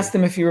 Yeah. I asked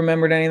him if he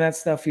remembered any of that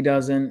stuff. He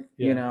doesn't.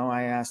 Yeah.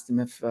 I asked him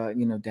if,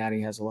 Daddy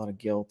has a lot of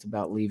guilt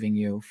about leaving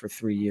you for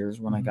 3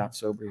 years when I got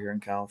sober here in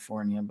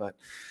California. But,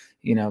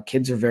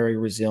 kids are very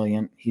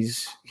resilient.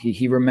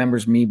 He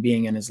remembers me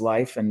being in his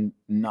life and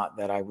not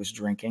that I was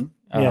drinking.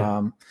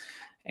 Yeah.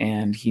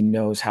 And he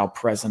knows how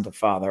present a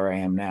father I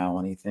am now.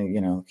 And he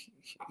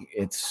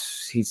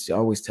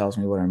always tells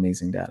me what an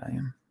amazing dad I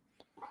am.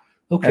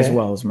 Okay. As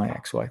well as my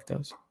ex-wife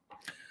does.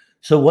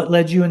 So what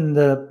led you in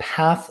the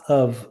path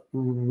of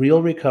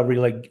real recovery,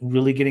 like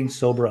really getting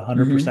sober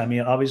 100%? I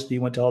mean, obviously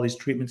you went to all these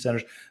treatment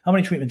centers. How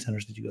many treatment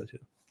centers did you go to?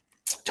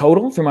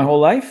 Total through my whole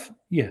life?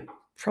 Yeah.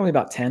 Probably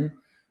about 10.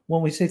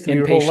 When we say through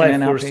your whole life,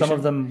 were some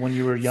of them when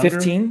you were younger?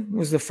 15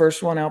 was the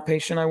first one,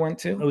 outpatient, I went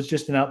to. It was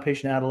just an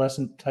outpatient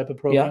adolescent type of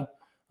program?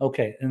 Yeah.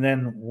 Okay. And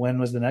then when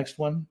was the next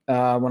one?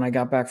 When I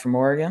got back from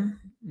Oregon.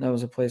 That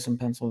was a place in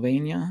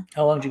Pennsylvania.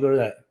 How long did you go to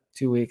that?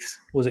 2 weeks.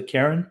 Was it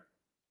Karen?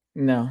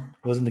 No.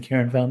 It wasn't the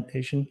Karen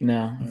Foundation?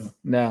 No.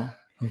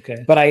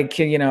 Okay. But I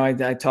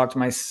talked to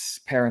my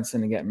parents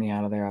into getting me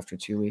out of there after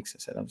 2 weeks. I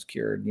said I was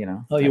cured,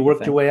 Oh, you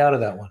worked your way out of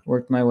that one?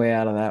 Worked my way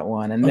out of that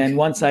one. And then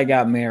once I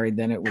got married,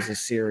 then it was a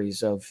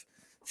series of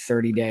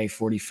 30-day,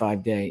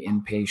 45-day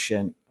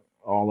inpatient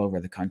all over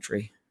the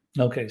country.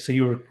 Okay. So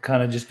you were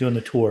kind of just doing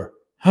the tour.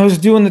 I was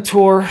doing the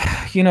tour.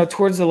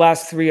 Towards the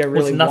last 3, I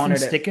really wanted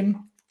it.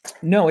 Sticking?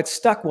 No, it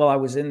stuck while I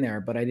was in there,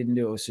 but I didn't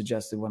do what was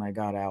suggested when I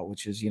got out,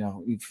 which is,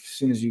 as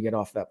soon as you get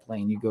off that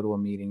plane, you go to a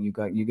meeting,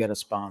 you get a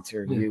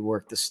sponsor, you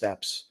work the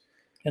steps.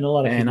 And a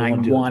lot of people I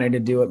wanted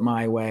to do it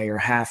my way or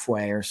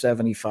halfway or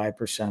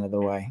 75% of the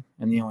way.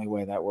 And the only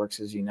way that works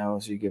is you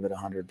give it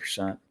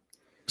 100%.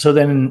 So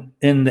then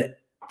in the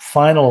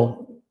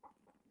final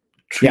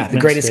treatment the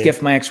greatest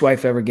gift my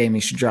ex-wife ever gave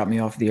me, she dropped me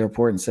off at the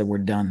airport and said, "We're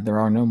done.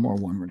 There are no more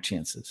one-more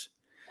chances."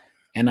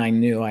 And I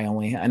knew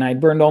I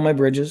burned all my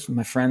bridges.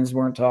 My friends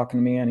weren't talking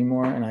to me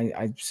anymore. And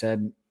I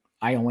said,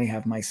 I only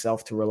have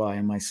myself to rely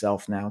on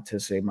myself now to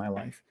save my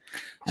life.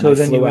 And so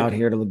then flew out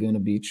here to Laguna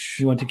Beach.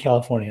 You went to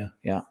California.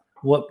 Yeah.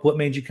 What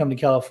made you come to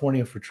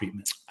California for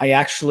treatment? I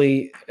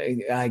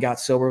got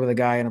sober with a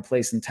guy in a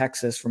place in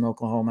Texas from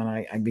Oklahoma,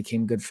 and I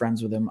became good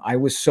friends with him. I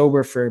was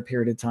sober for a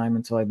period of time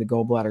until I had the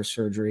gallbladder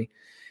surgery.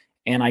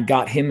 And I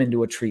got him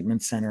into a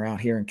treatment center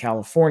out here in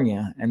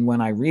California. And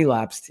when I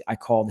relapsed, I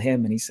called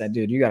him and he said,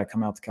 "Dude, you got to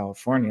come out to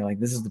California. Like,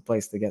 this is the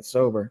place to get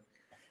sober."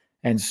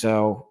 And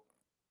so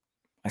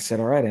I said,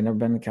 "All right." I'd never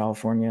been to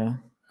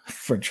California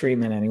for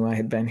treatment anyway. I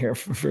had been here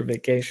for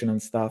vacation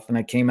and stuff. And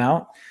I came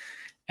out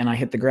and I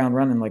hit the ground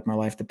running like my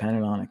life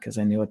depended on it because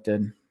I knew it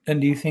did. And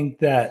do you think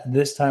that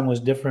this time was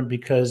different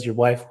because your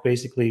wife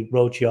basically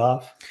wrote you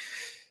off?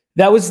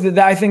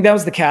 I think that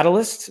was the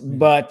catalyst.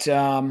 But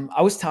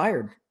I was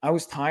tired. I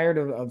was tired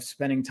of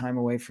spending time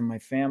away from my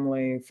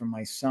family, from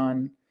my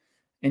son,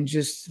 and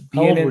just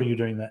being. How old were you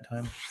during that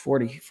time?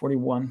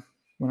 41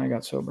 when I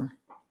got sober.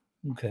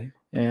 Okay.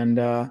 And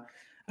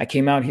I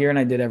came out here and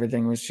I did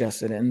everything was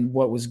suggested. And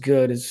what was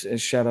good is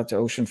shout out to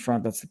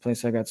Oceanfront. That's the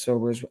place I got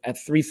sober. Is at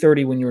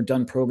 3:30 when you were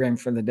done programmed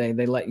for the day,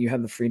 they let you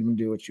have the freedom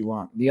to do what you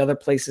want. The other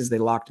places, they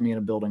locked me in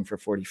a building for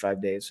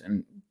 45 days.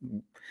 And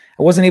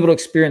I wasn't able to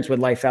experience what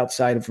life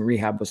outside of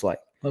rehab was like.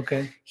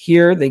 Okay.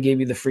 Here, they gave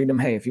you the freedom.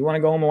 Hey, if you want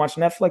to go home and watch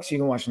Netflix, you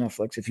can watch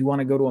Netflix. If you want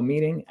to go to a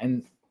meeting,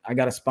 and I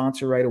got a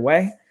sponsor right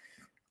away,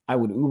 I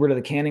would Uber to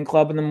the Canning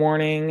Club in the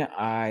morning.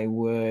 I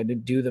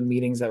would do the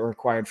meetings that were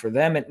required for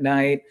them at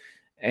night,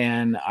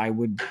 and I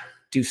would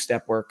do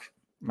step work.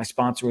 My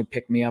sponsor would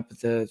pick me up at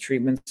the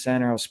treatment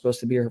center. I was supposed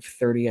to be here for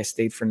 30. I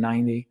stayed for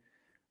 90.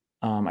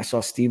 I saw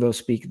Steve-O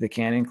speak at the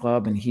Canning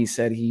Club, and he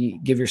said,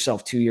 give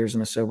yourself 2 years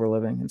in a sober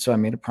living. And so I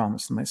made a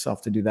promise to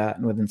myself to do that.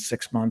 And within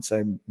 6 months,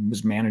 I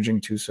was managing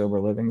 2 sober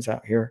livings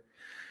out here.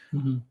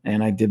 Mm-hmm.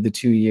 And I did the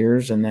 2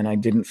 years, and then I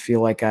didn't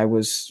feel like I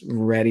was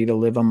ready to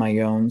live on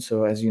my own.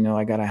 So as you know,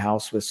 I got a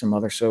house with some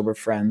other sober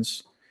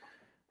friends,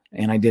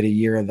 and I did a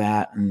year of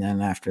that. And then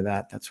after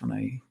that, that's when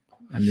I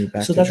moved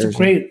back to Jersey. So that's a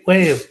great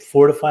way of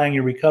fortifying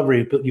your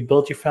recovery. You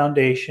built your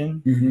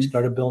foundation. Mm-hmm. You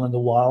started building the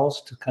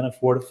walls to kind of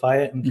fortify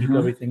it and keep mm-hmm.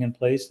 everything in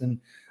place. And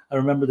I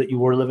remember that you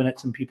were living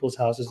at some people's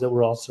houses that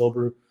were all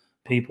sober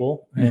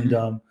people.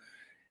 Mm-hmm.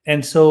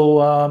 And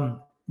so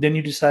then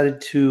you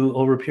decided to,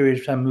 over a period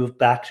of time, move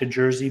back to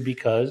Jersey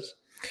because?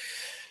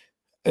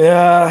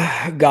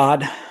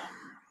 God.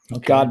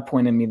 Okay. God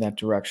pointed me that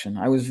direction.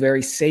 I was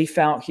very safe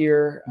out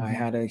here. Mm-hmm. I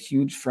had a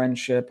huge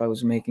friendship. I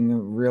was making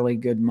really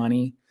good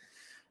money.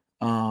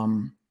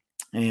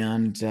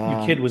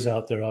 Your kid was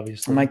out there,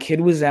 obviously. My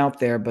kid was out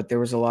there, but there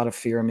was a lot of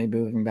fear of me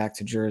moving back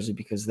to Jersey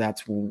because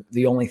that's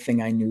the only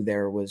thing I knew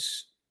there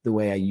was the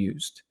way I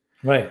used.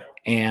 Right.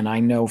 And I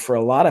know for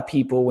a lot of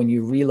people, when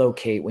you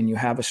relocate, when you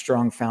have a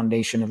strong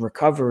foundation of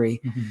recovery,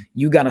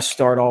 you got to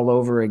start all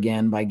over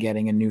again by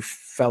getting a new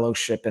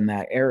fellowship in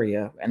that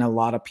area. And a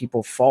lot of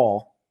people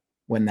fall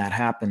when that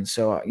happens.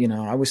 So,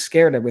 I was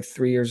scared that with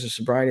 3 years of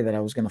sobriety that I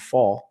was going to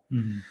fall.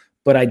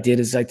 But I did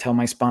as I tell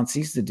my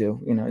sponsees to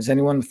do. Is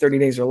anyone 30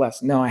 days or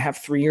less? No, I have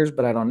 3 years,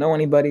 but I don't know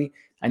anybody.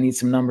 I need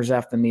some numbers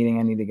after the meeting.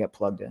 I need to get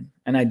plugged in.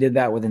 And I did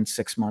that within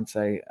 6 months.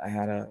 I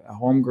had a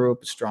home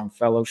group, a strong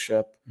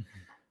fellowship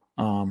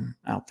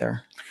out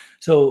there.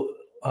 So,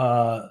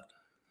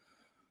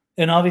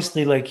 and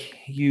obviously, like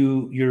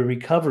your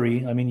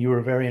recovery, I mean, you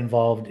were very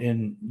involved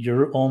in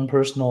your own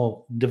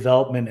personal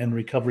development and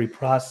recovery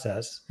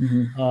process.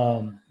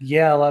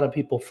 Yeah, a lot of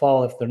people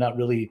fall if they're not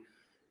really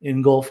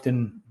engulfed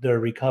in their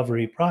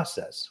recovery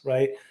process,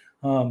 right?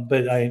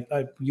 But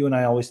you and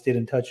I always stayed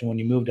in touch, and when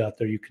you moved out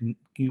there, you,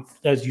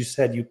 as you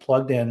said, you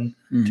plugged in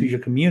to your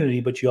community,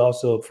 but you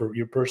also, for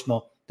your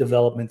personal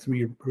development through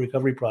your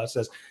recovery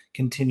process,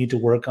 continue to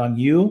work on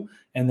you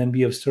and then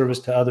be of service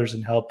to others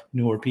and help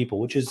newer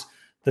people,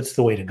 that's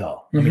the way to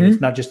go. I mean, it's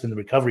not just in the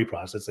recovery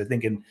process. I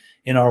think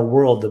in our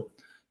world,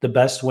 the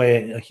best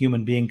way a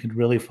human being could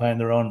really find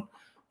their own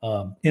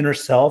inner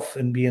self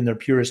and be in their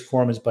purest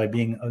form is by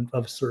being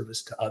of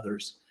service to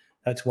others.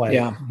 That's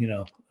why,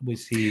 we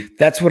see.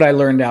 That's what I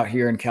learned out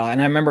here in Cal.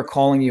 And I remember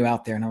calling you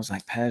out there and I was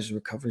like, Pej,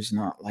 recovery's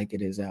not like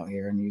it is out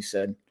here. And you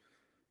said,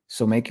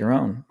 so make your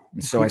own.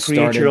 And so I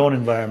started, create your own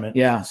environment.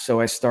 Yeah.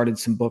 So I started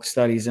some book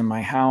studies in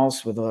my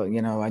house with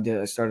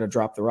I started a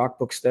Drop the Rock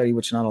book study,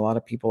 which not a lot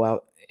of people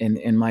out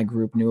in my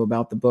group knew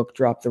about the book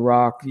Drop the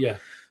Rock. Yeah.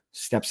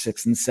 Step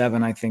 6 and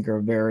 7, I think,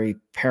 are very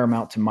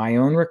paramount to my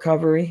own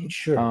recovery.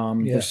 Sure.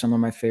 They're some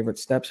of my favorite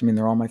steps. I mean,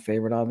 they're all my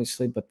favorite,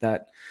 obviously, but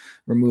that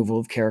removal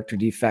of character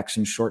defects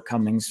and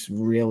shortcomings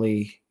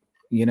really,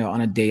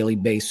 on a daily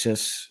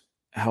basis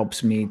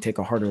helps me take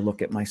a harder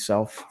look at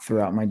myself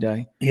throughout my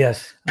day.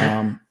 Yes.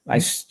 I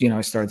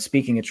started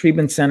speaking at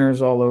treatment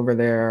centers all over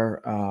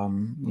there.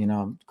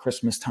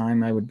 Christmas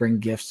time, I would bring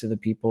gifts to the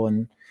people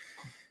in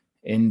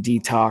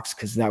detox,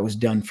 because that was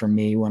done for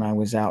me when I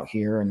was out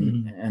here.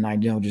 And I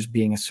know just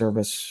being a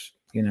service,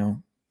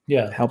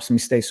 helps me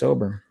stay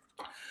sober.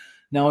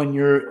 Now, in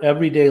your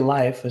everyday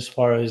life, as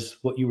far as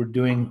what you were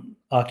doing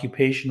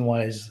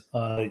occupation-wise,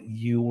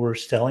 you were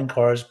selling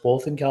cars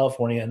both in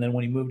California, and then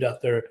when you moved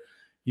out there,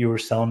 you were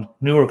selling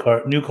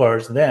new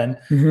cars then.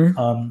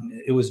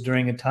 It was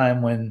during a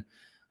time when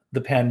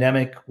the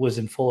pandemic was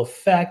in full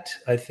effect.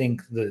 I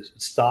think the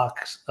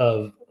stock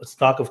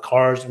of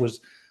cars was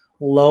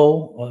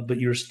low, but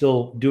you're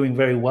still doing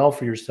very well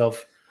for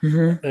yourself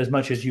as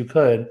much as you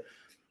could.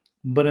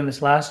 But in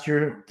this last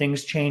year,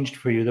 things changed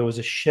for you. There was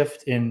a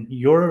shift in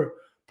your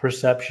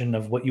perception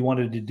of what you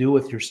wanted to do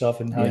with yourself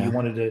and how you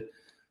wanted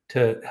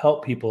to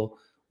help people.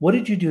 What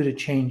did you do to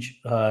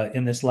change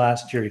in this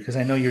last year? Because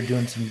I know you're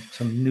doing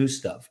some new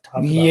stuff.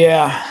 Talk about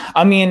that.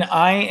 I mean,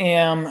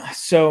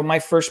 so my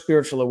first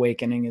spiritual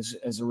awakening is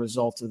as a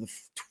result of the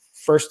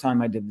first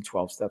time I did the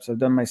 12 steps. I've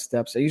done my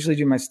steps. I usually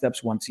do my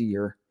steps once a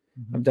year.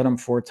 I've done them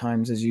 4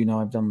 times. As you know,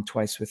 I've done them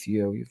twice with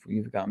you.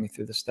 You've got me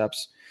through the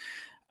steps.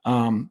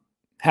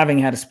 Having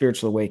had a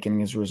spiritual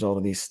awakening as a result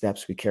of these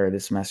steps, we carry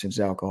this message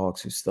to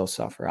alcoholics who still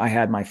suffer. I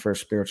had my first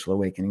spiritual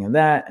awakening of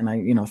that.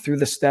 And through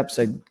the steps,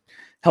 I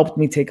helped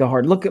me take a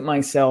hard look at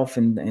myself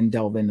and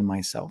delve into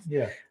myself.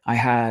 Yeah.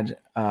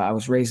 I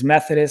was raised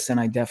Methodist, and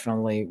I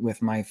definitely,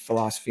 with my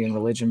philosophy and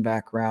religion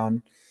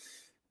background,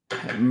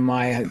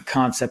 my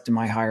concept of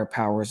my higher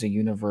power is a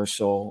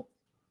universal,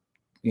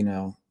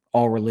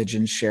 all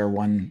religions share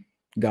one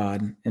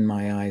God in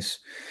my eyes.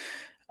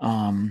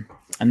 And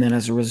then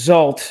as a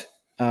result,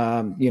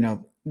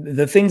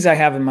 the things I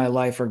have in my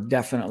life are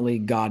definitely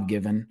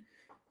God-given.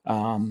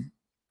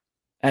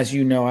 As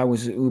you know, I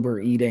was Uber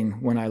eating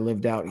when I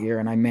lived out here,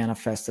 and I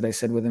manifested. I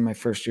said within my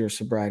first year of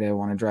sobriety, I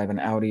want to drive an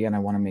Audi and I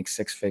want to make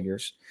 6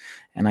 figures.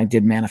 And I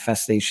did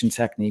manifestation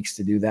techniques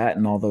to do that.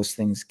 And all those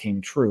things came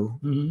true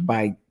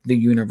by the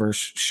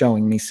universe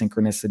showing me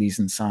synchronicities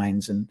and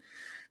signs and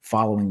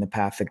following the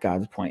path that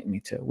God's pointing me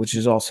to, which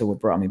is also what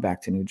brought me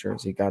back to New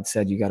Jersey. God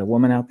said, you got a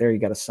woman out there, you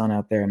got a son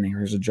out there, and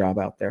here's a job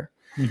out there.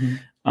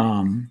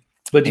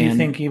 But do you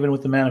think even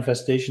with the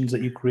manifestations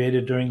that you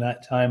created during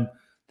that time,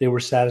 they were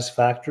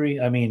satisfactory?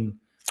 I mean,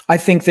 I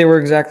think they were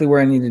exactly where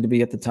I needed to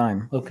be at the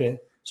time. Okay.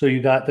 So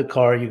you got the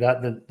car, you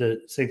got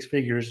the 6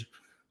 figures,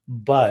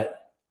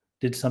 but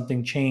did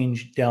something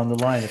change down the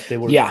line if they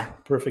were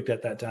perfect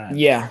at that time?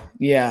 Yeah.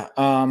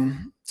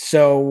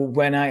 So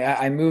when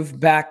I moved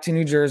back to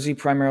New Jersey,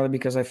 primarily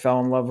because I fell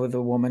in love with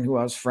a woman who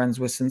I was friends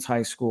with since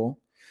high school.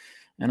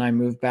 And I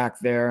moved back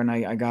there, and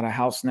I got a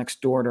house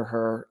next door to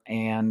her,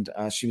 and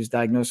she was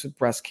diagnosed with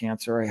breast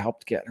cancer. I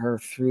helped get her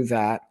through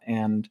that.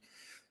 And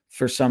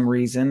for some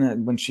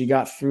reason, when she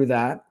got through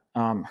that,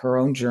 her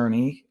own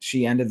journey,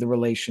 she ended the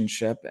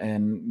relationship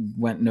and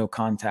went no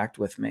contact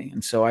with me.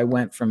 And so I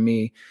went from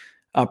me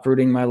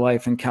uprooting my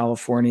life in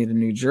California to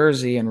New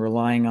Jersey and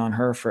relying on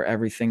her for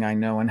everything I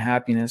know and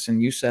happiness.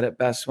 And you said it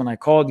best when I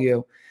called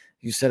you.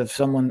 You said if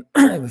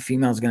if a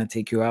female is going to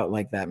take you out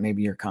like that,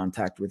 maybe your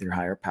contact with your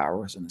higher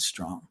power isn't as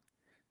strong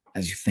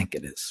as you think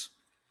it is.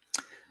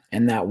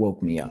 And that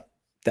woke me up.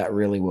 That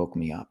really woke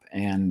me up.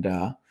 And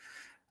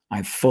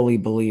I fully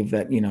believe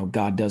that,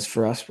 God does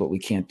for us what we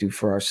can't do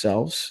for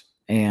ourselves.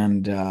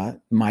 And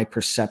my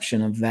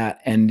perception of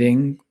that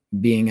ending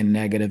being a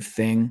negative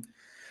thing,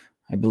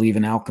 I believe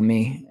in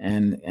alchemy,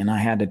 and I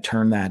had to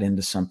turn that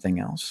into something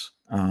else.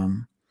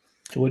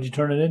 So what did you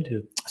turn it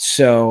into?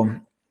 So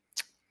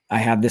I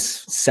had this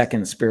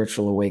second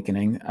spiritual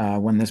awakening.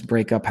 When this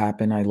breakup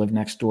happened, I lived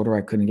next door to her.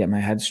 I couldn't get my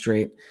head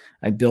straight.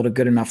 I built a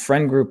good enough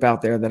friend group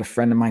out there that a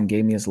friend of mine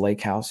gave me his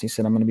lake house. He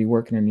said, I'm going to be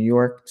working in New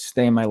York,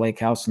 stay in my lake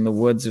house in the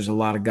woods. There's a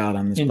lot of God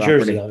on this property. In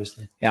Jersey,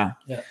 obviously. Yeah.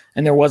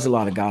 And there was a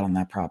lot of God on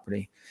that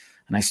property.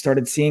 And I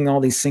started seeing all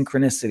these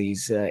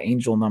synchronicities,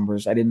 angel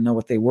numbers. I didn't know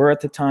what they were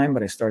at the time,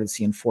 but I started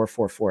seeing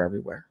 444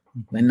 everywhere.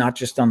 And not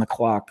just on the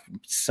clock,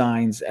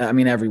 signs,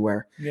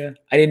 everywhere. Yeah.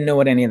 I didn't know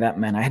what any of that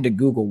meant. I had to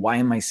Google, why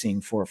am I seeing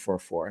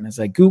 444? And as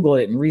I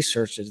Googled it and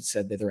researched it, it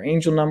said that they're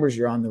angel numbers.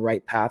 You're on the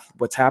right path.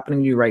 What's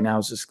happening to you right now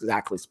is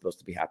exactly supposed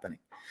to be happening.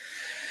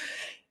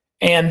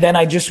 And then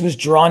I just was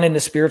drawn into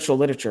spiritual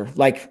literature.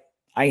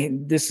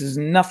 This is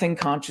nothing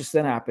conscious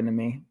that happened to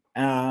me.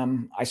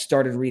 I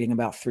started reading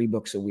about 3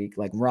 books a week,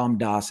 like Ram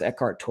Dass,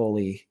 Eckhart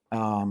Tolle,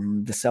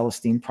 The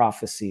Celestine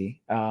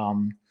Prophecy,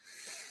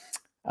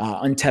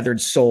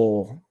 Untethered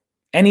Soul,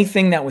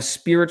 anything that was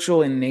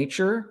spiritual in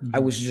nature, I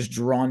was just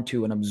drawn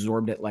to and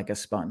absorbed it like a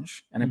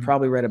sponge. And I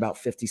probably read about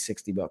 50,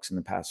 60 books in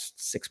the past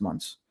 6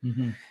 months.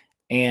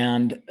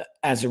 And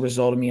as a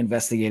result of me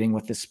investigating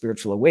what this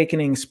spiritual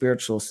awakening,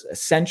 spiritual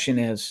ascension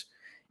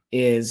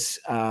is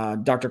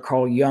Dr.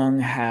 Carl Jung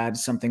had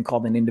something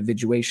called an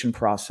individuation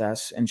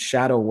process, and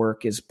shadow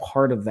work is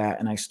part of that.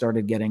 And I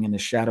started getting into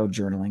shadow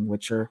journaling,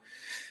 which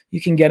you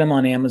can get them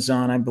on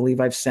Amazon. I believe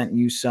I've sent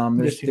you some.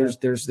 There's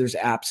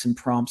apps and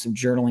prompts of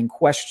journaling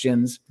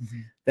questions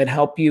that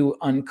help you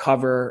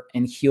uncover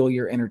and heal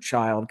your inner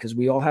child, because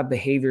we all have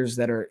behaviors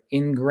that are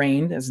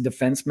ingrained as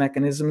defense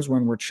mechanisms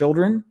when we're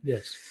children.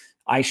 Yes.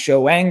 I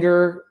show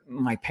anger.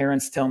 My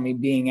parents tell me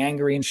being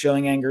angry and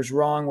showing anger is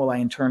wrong. Well, I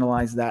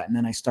internalize that, and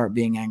then I start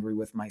being angry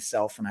with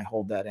myself, and I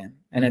hold that in.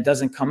 And it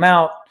doesn't come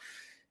out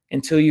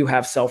until you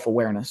have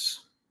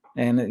self-awareness.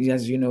 And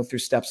as you know, through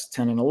steps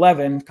 10 and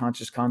 11,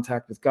 conscious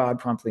contact with God,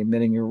 promptly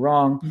admitting you're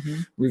wrong,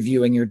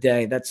 reviewing your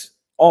day. That's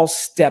all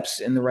steps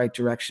in the right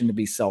direction to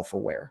be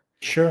self-aware.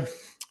 Sure.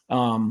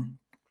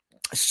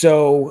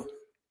 So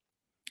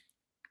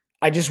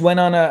I just went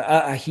on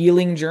a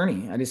healing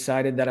journey. I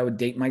decided that I would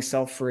date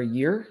myself for a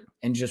year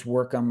and just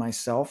work on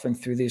myself, and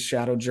through this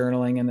shadow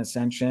journaling and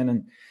ascension.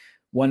 And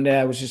one day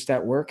I was just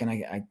at work, and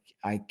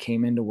I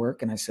came into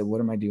work and I said, what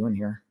am I doing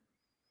here?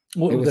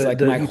 It was like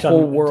my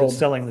whole world.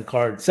 Selling the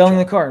cars. Selling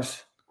the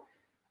cars.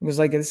 It was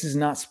like, this is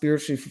not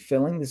spiritually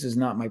fulfilling. This is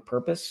not my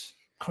purpose.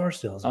 Car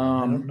sales. I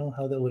don't know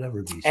how that would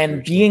ever be.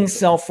 And being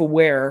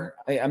self-aware.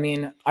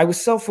 I was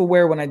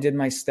self-aware when I did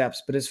my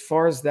steps, but as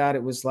far as that,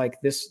 it was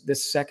like this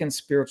second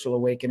spiritual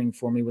awakening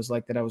for me was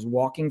like that I was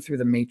walking through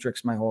the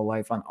matrix my whole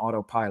life on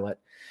autopilot,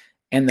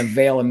 and the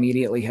veil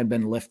immediately had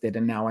been lifted.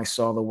 And now I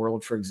saw the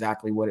world for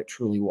exactly what it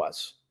truly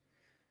was.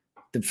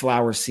 The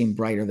flowers seemed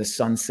brighter. The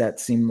sunset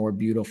seemed more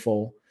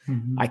beautiful.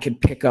 I could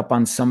pick up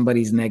on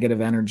somebody's negative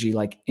energy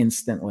like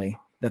instantly,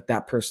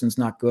 that person's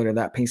not good, or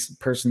that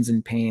person's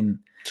in pain.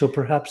 So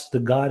perhaps the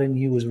God in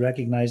you is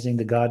recognizing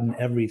the God in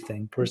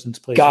everything, person's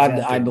place. God,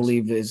 I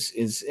believe,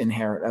 is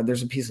inherent.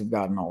 There's a piece of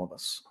God in all of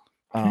us.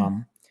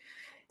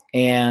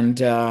 And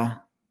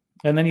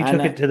then you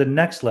took it to the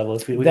next level.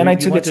 Then I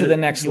took it to the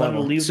next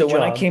level. So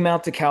when I came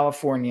out to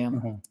California,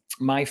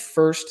 my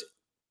first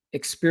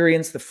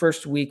experience, the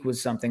first week,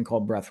 was something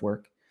called breath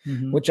work.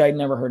 Which I'd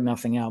never heard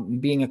nothing out.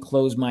 Being a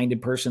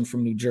closed-minded person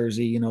from New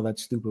Jersey,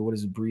 that's stupid. What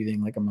is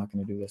breathing? Like, I'm not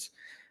going to do this.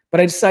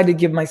 But I decided to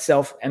give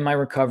myself and my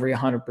recovery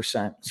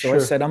 100%. So I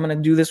said, I'm going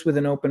to do this with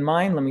an open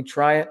mind. Let me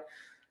try it.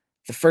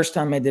 The first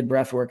time I did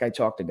breath work, I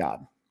talked to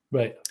God.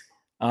 Right.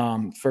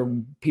 For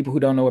people who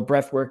don't know what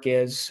breath work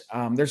is,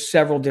 there's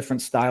several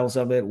different styles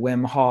of it.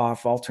 Wim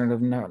Hof,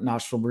 alternative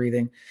nostril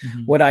breathing.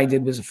 What I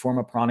did was a form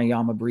of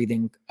pranayama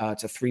breathing.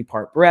 It's a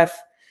 3-part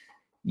breath.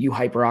 You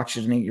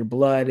hyperoxygenate your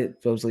blood. It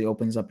supposedly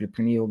opens up your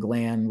pineal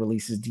gland,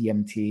 releases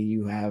DMT.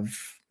 You have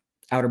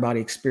outer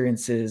body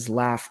experiences,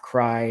 laugh,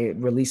 cry. It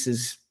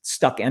releases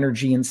stuck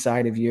energy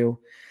inside of you.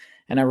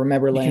 And I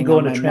remember laying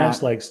on my mat. You can go into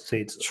trance-like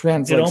states.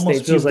 Trance-like it almost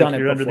states. feels like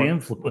you're under the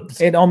influence.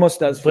 It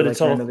almost does. But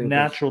it's all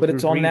natural. But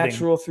it's all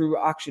natural through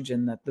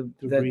oxygen that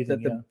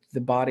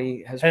the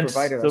body has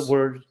provided us. The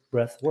word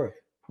breath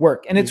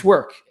work. And it's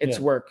work.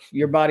 Work.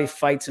 Your body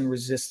fights and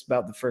resists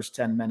about the first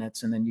 10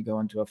 minutes, and then you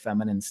go into a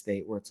feminine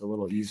state where it's a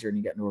little easier and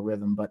you get into a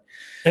rhythm. But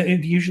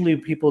usually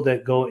people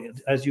that go,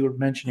 as you were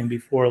mentioning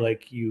before,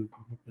 it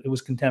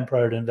was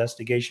contemporary to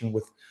investigation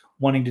with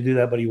wanting to do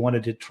that, but you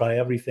wanted to try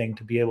everything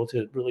to be able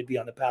to really be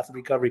on the path of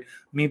recovery.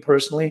 Me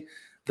personally,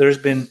 there's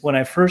been, when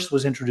I first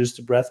was introduced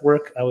to breath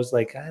work, I was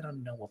like, I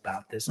don't know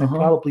about this. I'm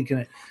probably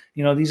going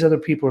to, these other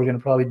people are going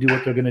to probably do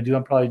what they're going to do.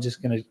 I'm probably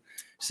just going to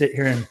sit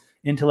here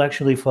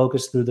intellectually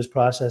focused through this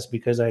process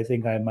because I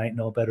think I might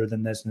know better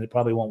than this and it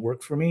probably won't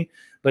work for me.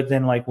 But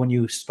then like when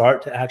you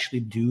start to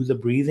actually do the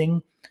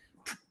breathing,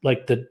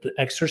 like the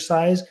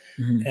exercise,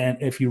 and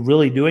if you're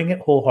really doing it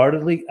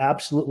wholeheartedly,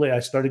 absolutely. I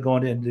started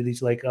going into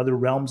these like other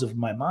realms of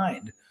my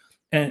mind.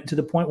 And to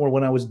the point where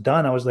when I was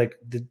done, I was like,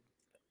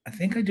 I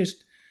think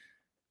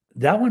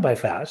that went by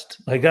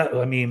fast. Like,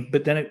 I mean,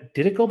 but then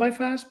did it go by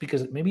fast?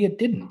 Because maybe it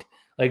didn't.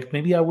 Like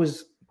maybe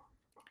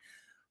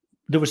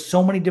there was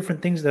so many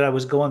different things that I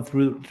was going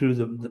through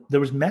there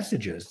was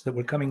messages that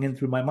were coming in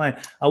through my mind.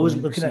 I was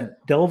 100%. looking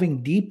at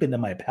delving deep into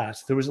my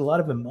past. There was a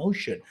lot of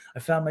emotion. I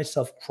found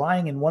myself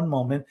crying in one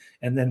moment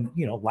and then,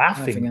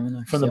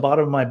 laughing from the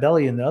bottom of my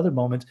belly in the other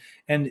moments.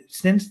 And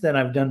since then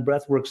I've done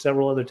breath work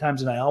several other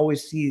times. And I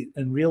always see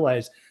and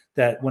realize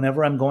that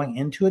whenever I'm going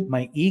into it,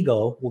 my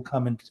ego will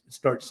come and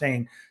start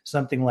saying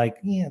something like,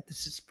 yeah,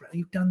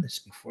 you've done this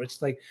before. It's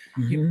like,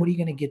 what are you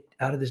going to get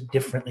out of this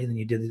differently than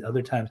you did the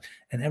other times?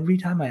 And every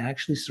time I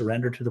actually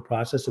surrender to the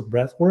process of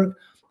breath work,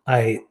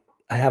 I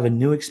have a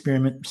new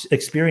experience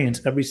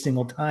every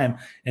single time.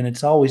 And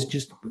it's always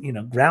just,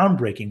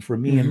 groundbreaking for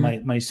me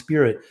and my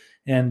spirit.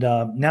 And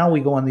now we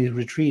go on these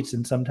retreats,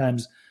 and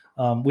sometimes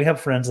we have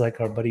friends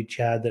like our buddy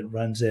Chad that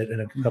runs it, and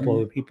a couple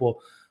other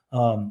people.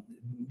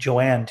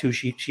 Joanne too,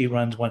 she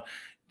runs one,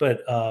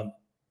 but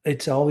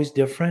it's always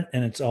different,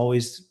 and it's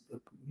always,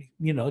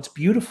 it's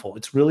beautiful.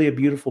 It's really a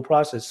beautiful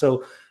process.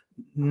 So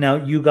now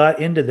you got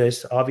into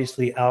this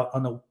obviously out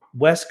on the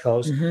West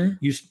Coast.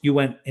 You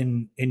went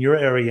in your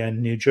area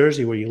in New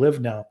Jersey where you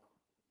live now.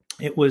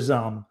 It was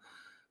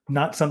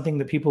not something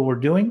that people were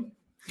doing.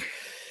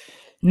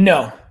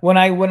 No, when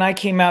I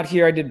came out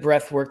here, I did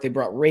breath work. They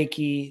brought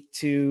Reiki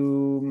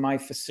to my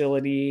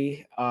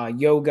facility,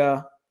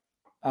 yoga.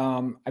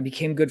 I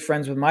became good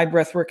friends with my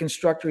breathwork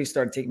instructor. He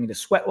started taking me to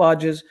sweat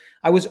lodges.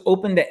 I was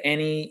open to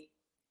any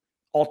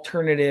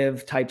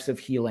alternative types of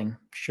healing.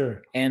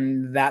 Sure.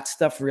 And that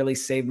stuff really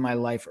saved my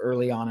life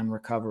early on in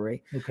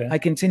recovery. Okay. I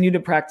continued to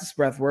practice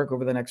breathwork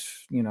over the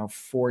next,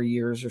 4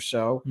 years or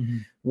so.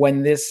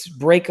 When this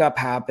breakup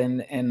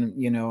happened and,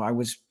 I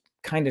was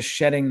kind of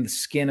shedding the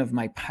skin of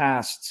my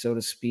past, so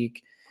to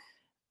speak,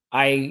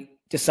 I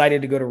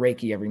decided to go to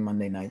Reiki every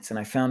Monday nights. And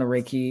I found a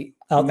Reiki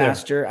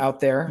master out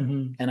there,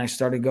 and I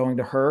started going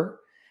to her.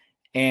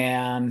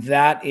 And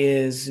that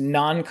is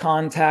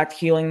non-contact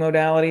healing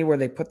modality where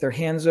they put their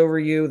hands over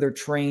you. They're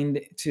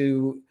trained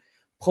to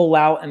pull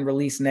out and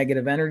release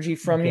negative energy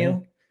from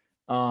you.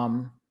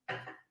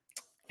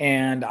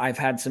 And I've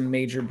had some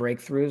major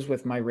breakthroughs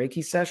with my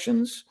Reiki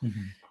sessions.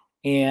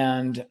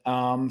 And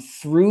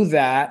through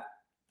that,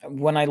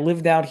 when I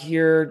lived out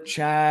here,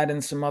 Chad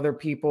and some other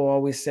people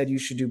always said, you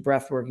should do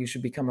breath work. You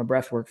should become a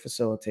breath work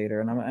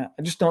facilitator. And I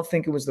just don't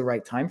think it was the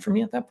right time for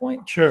me at that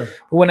point. Sure.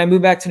 But when I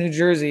moved back to New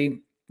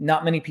Jersey,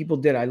 not many people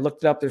did. I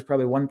looked it up. There's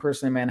probably one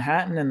person in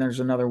Manhattan, and there's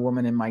another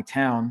woman in my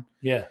town.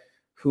 Yeah.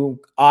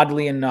 Who,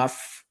 oddly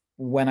enough,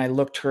 when I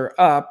looked her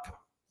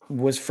up,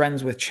 was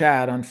friends with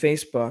Chad on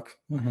Facebook.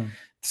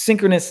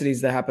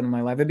 Synchronicities that happen in my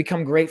life. I've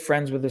become great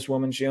friends with this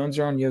woman. She owns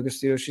her own yoga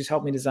studio. She's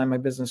helped me design my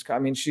business. I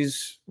mean,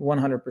 she's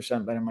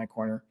 100% been in my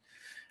corner.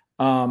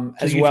 So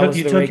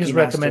you took his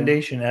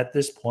recommendation at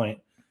this point,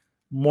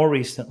 more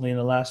recently in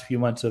the last few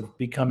months, of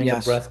becoming a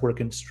breathwork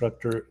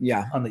instructor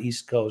on the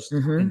East Coast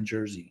in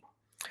Jersey.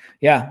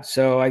 Yeah.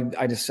 So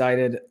I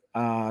decided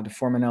to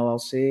form an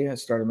LLC. I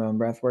started my own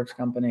breathworks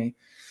company.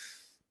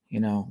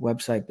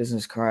 Website,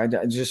 business card.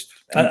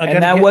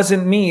 And that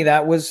wasn't me.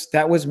 That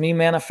was me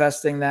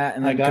manifesting that.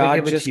 And then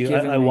God just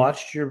giving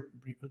me.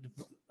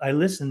 I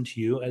listened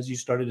to you as you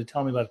started to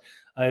tell me about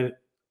it.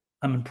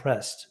 I'm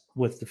impressed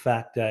with the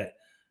fact that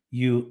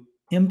you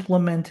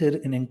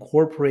implemented and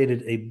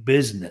incorporated a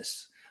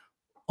business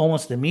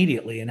almost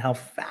immediately, and how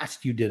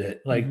fast you did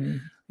it. Like,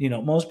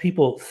 most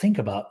people think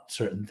about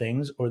certain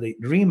things, or they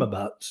dream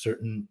about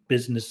certain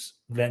business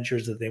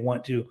ventures that they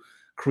want to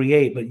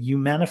create, but you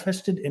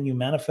manifested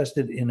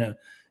in a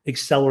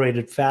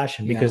accelerated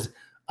fashion, because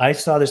I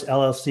saw this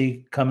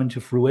LLC come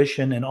into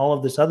fruition and all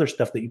of this other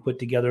stuff that you put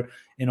together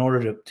in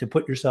order to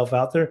put yourself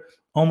out there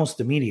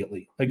almost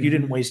immediately. Like you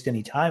didn't waste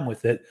any time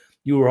with it.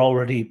 You were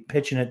already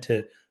pitching it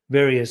to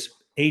various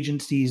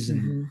agencies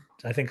and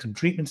I think some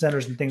treatment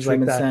centers and things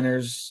like that.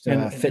 Centers,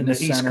 and fitness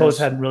the East centers. Coast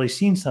hadn't really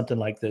seen something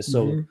like this.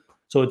 So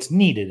it's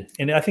needed.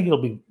 And I think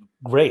it'll be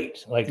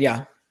great. Like,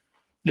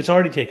 it's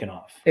already taken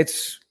off.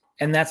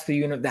 And that's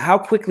how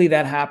quickly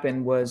that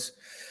happened was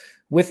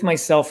with my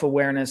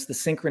self-awareness, the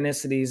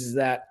synchronicities is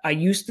that I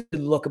used to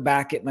look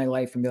back at my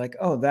life and be like,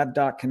 oh, that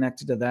dot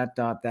connected to that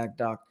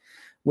dot.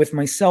 With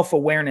my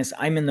self-awareness,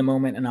 I'm in the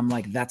moment and I'm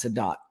like, that's a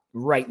dot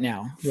right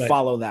now. Right.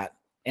 Follow that.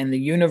 And the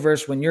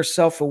universe, when you're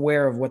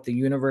self-aware of what the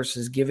universe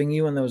is giving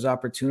you and those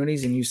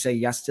opportunities and you say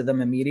yes to them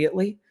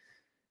immediately,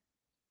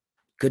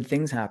 good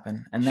things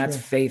happen. And that's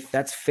faith.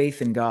 That's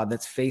faith in God.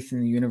 That's faith in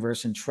the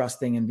universe and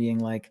trusting and being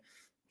like,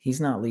 He's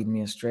not leading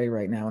me astray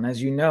right now. And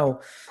as you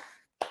know,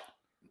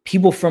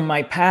 people from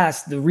my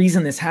past, the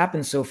reason this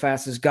happened so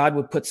fast is God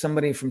would put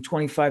somebody from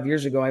 25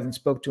 years ago I haven't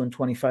spoke to in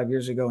 25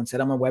 years ago and said,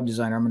 I'm a web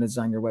designer. I'm going to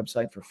design your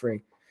website for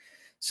free.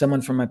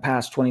 someone from my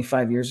past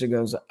 25 years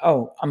ago is,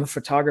 oh, I'm a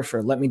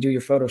photographer. Let me do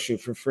your photo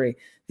shoot for free.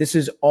 This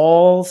is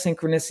all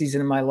synchronicities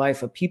in my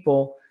life of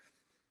people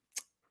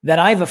that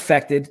I've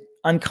affected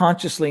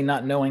unconsciously,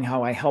 not knowing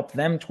how I helped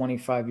them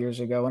 25 years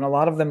ago. And a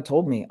lot of them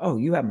told me, oh,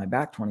 you had my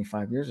back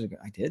 25 years ago.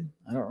 I did.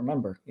 I don't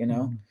remember,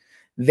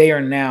 They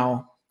are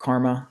now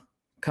karma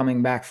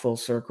coming back full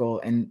circle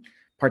and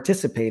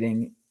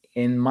participating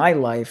in my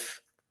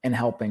life and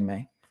helping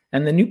me.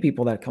 And the new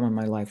people that come in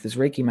my life, this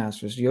Reiki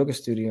masters, yoga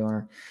studio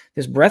owner,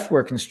 this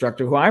breathwork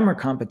instructor, who I'm a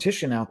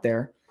competition out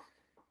there,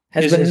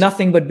 has been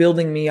nothing but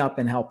building me up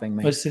and helping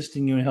me.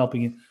 Assisting you and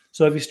helping you.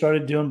 So have you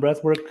started doing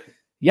breathwork?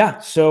 Yeah.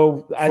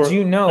 So as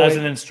you know, as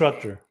an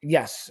instructor.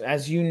 Yes.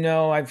 As you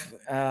know, I've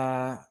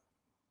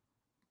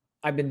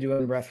been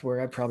doing breath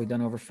work. I've probably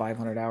done over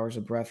 500 hours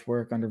of breath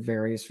work under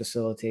various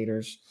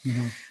facilitators.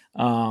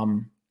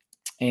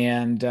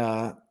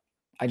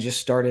 I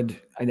just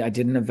started, I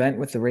did an event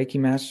with the Reiki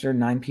master.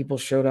 9 people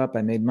showed up.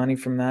 I made money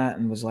from that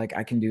and was like,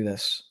 I can do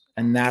this.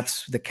 And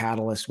that's the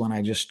catalyst when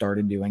I just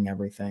started doing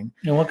everything.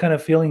 And what kind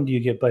of feeling do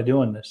you get by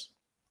doing this?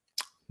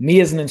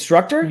 Me as an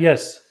instructor?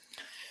 Yes.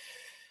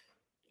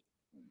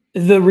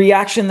 The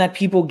reaction that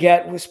people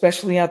get,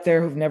 especially out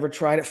there who've never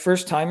tried it,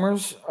 first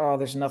timers, oh,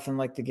 there's nothing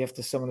like the gift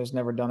of someone who's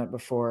never done it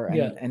before,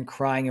 and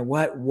crying, and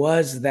what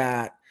was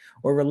that?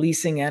 Or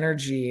releasing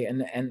energy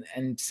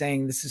and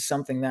saying this is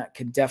something that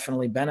could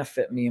definitely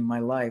benefit me in my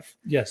life.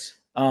 Yes.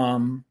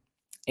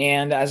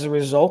 And as a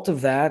result of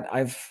that,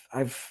 I've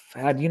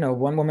had,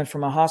 one woman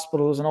from a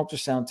hospital who's an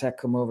ultrasound tech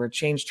come over. It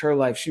changed her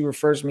life. She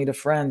refers me to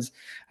friends.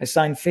 I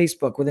signed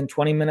Facebook. Within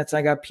 20 minutes,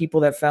 I got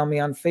people that found me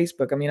on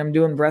Facebook. I mean, I'm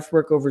doing breath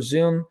work over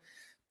Zoom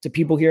to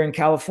people here in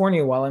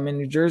California while I'm in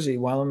New Jersey,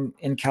 while I'm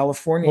in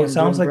California. Well, it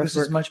sounds like this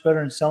is much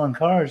better than selling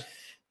cars.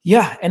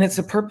 Yeah. And it's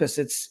a purpose.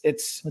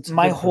 It's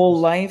my whole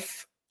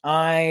life.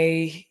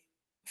 I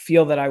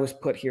feel that I was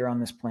put here on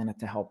this planet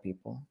to help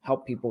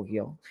people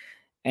heal.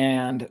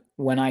 And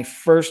when I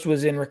first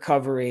was in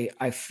recovery,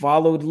 I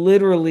followed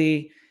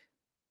literally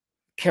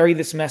carry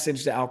this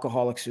message to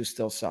alcoholics who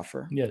still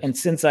suffer. Yes. And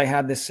since I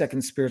had this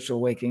second spiritual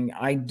awakening,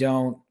 I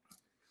don't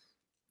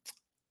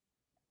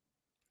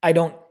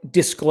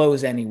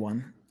disclose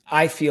anyone.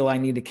 I feel I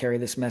need to carry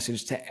this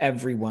message to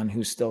everyone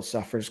who still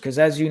suffers. Because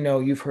as you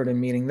know, you've heard in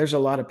meeting, there's a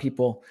lot of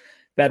people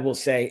that will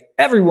say,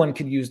 everyone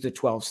could use the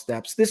 12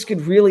 steps. This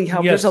could really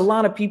help. Yes. There's a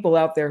lot of people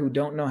out there who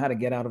don't know how to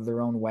get out of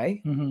their own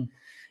way. Mm-hmm.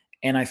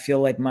 And I feel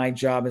like my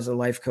job as a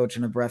life coach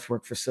and a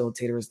breathwork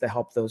facilitator is to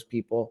help those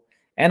people.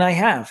 And I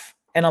have.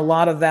 And a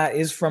lot of that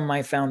is from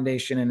my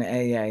foundation in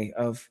AA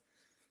of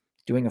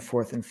doing a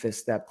 4th and 5th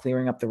step,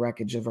 clearing up the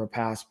wreckage of our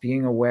past,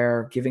 being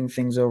aware, giving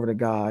things over to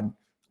God,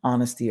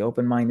 honesty,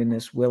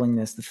 open-mindedness,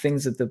 willingness, the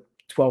things that the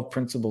 12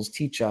 principles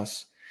teach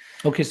us.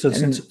 Okay, so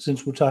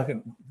since we're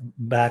talking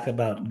back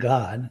about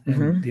God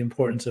and the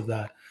importance of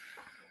that,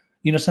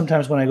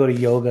 sometimes when I go to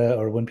yoga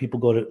or when people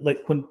go to,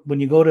 like when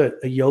you go to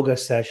a yoga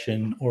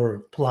session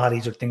or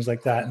Pilates or things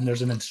like that, and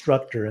there's an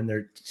instructor and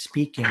they're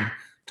speaking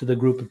to the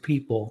group of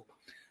people,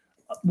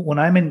 when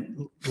I'm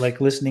in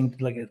like listening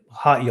to like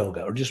hot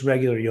yoga or just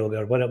regular yoga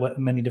or what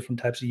many different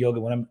types of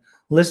yoga, when I'm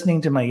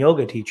listening to my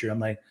yoga teacher, I'm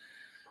like,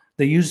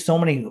 they use so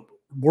many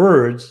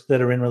words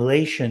that are in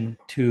relation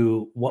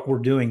to what we're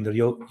doing, the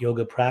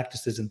yoga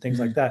practices and things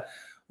like that,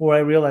 where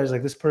I realize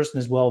like this person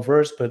is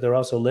well-versed, but they're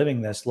also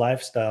living this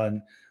lifestyle.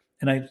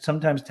 And I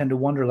sometimes tend to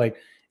wonder, like,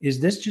 is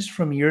this just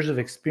from years of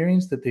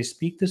experience that they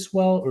speak this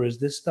well, or is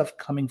this stuff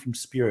coming from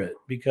spirit?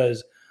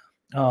 Because,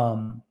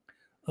 and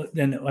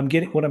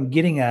what I'm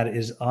getting at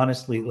is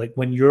honestly, like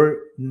when you're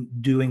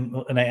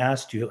doing, and I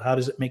asked you, how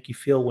does it make you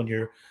feel when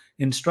you're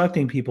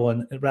instructing people,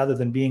 and rather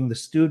than being the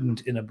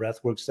student in a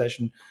breathwork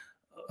session,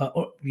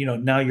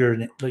 now you're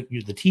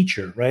the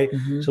teacher, right?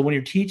 So when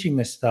you're teaching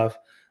this stuff,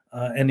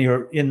 and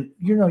you're in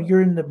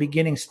the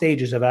beginning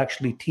stages of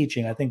actually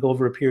teaching, I think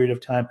over a period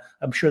of time,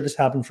 I'm sure this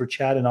happened for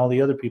Chad and all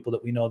the other people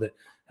that we know that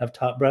have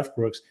taught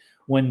breathworks.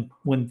 When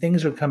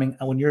things are coming,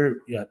 when you're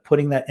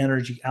putting that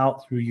energy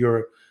out through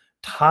your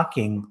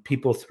talking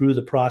people through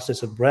the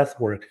process of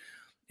breathwork,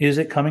 is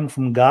it coming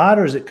from God,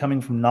 or is it coming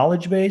from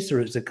knowledge base,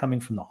 or is it coming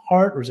from the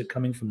heart, or is it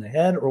coming from the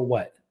head, or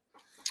what?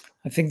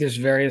 I think there's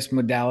various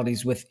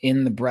modalities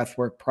within the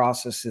breathwork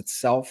process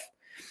itself.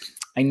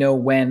 I know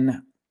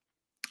when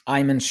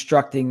I'm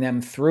instructing them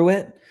through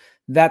it,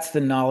 that's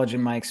the knowledge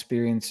and my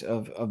experience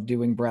of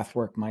doing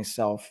breathwork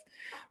myself.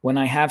 When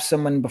I have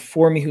someone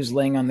before me who's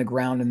laying on the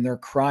ground and they're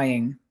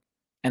crying,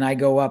 and I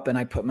go up and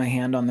I put my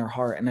hand on their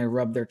heart and I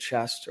rub their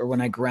chest, or when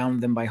I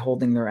ground them by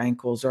holding their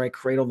ankles, or I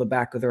cradle the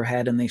back of their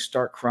head and they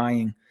start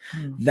crying,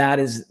 that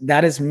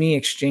is me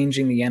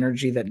exchanging the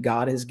energy that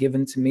God has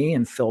given to me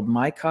and filled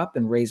my cup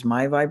and raised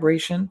my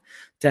vibration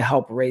to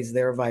help raise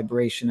their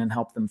vibration and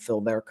help them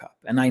fill their cup.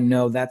 And I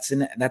know that's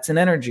an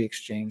energy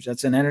exchange.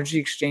 That's an energy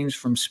exchange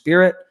from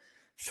spirit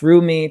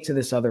through me to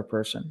this other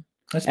person.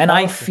 That's and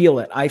powerful. I feel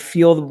it. I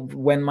feel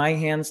when my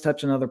hands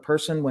touch another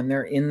person, when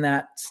they're in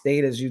that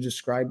state, as you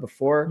described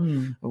before,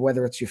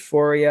 whether it's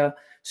euphoria,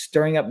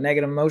 stirring up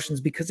negative emotions,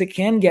 because it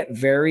can get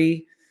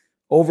very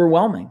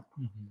overwhelming.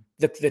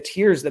 the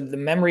tears, the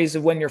memories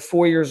of when you're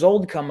 4 years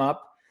old come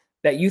up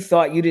that you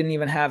thought you didn't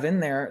even have in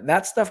there.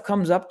 That stuff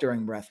comes up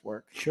during breath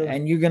work. Sure.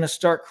 And you're going to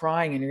start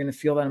crying and you're going to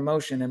feel that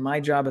emotion. And my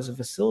job as a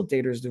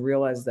facilitator is to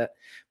realize that,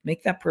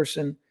 make that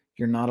person,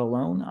 you're not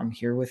alone. I'm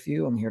here with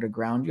you. I'm here to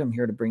ground you. I'm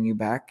here to bring you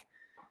back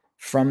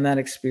from that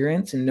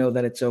experience, and know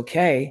that it's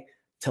okay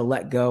to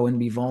let go and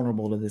be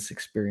vulnerable to this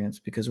experience.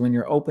 Because when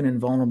you're open and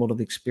vulnerable to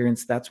the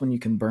experience, that's when you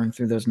can burn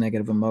through those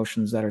negative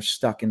emotions that are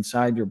stuck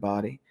inside your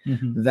body.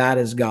 Mm-hmm. That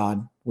is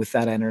God with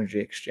that energy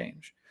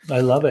exchange. I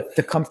love it.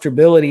 The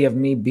comfortability of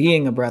me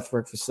being a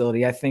breathwork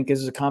facility, I think,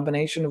 is a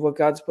combination of what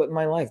God's put in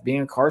my life.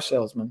 Being a car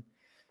salesman,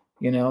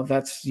 you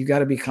got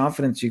to be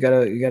confident. You got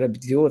to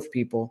deal with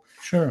people.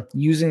 Sure.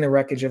 Using the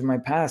wreckage of my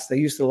past. I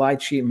used to lie,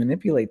 cheat, and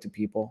manipulate to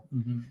people.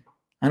 Mm-hmm.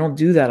 I don't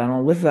do that. I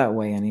don't live that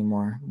way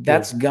anymore.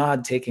 That's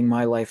God taking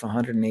my life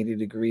 180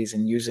 degrees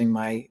and using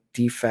my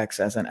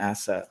defects as an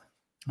asset.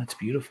 That's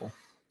beautiful.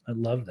 I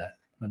love that.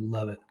 I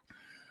love it.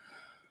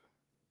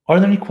 Are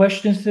there any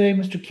questions today,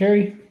 Mr.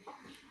 Carey?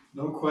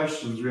 No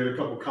questions. We had a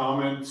couple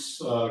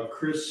comments.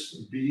 Chris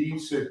B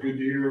said, good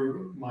to hear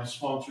my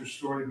sponsor's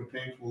story, but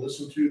painful to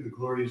listen to. The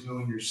glory is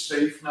knowing you're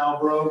safe now,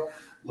 bro.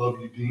 Love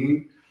you,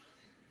 Dean.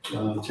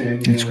 Tanya.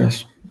 Thanks,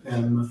 Chris.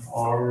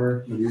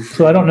 MR.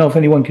 So I don't know if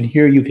anyone can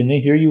hear you. Can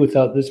they hear you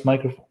without this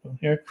microphone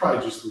here?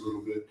 Probably just a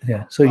little bit.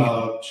 Yeah.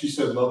 So she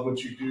said, love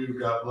what you do.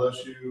 God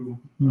bless you.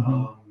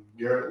 Mm-hmm.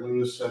 Garrett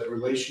Lewis said,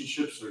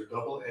 relationships are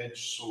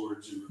double-edged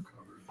swords in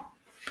recovery.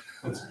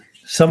 That's interesting.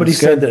 Somebody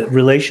said that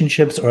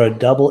relationships are a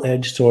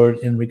double-edged sword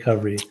in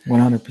recovery.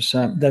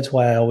 100%. That's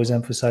why I always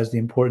emphasize the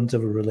importance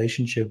of a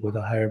relationship with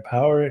a higher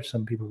power.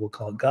 Some people will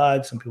call it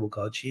God. Some people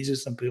call it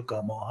Jesus. Some people call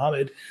it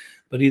Muhammad.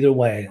 But either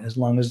way, as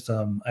long as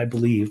I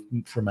believe,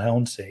 for my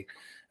own sake,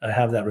 I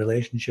have that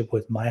relationship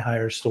with my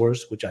higher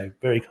source, which I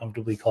very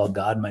comfortably call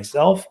God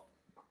myself,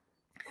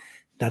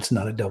 that's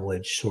not a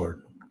double-edged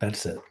sword.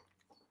 That's it.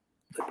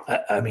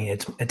 I mean,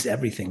 it's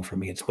everything for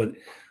me.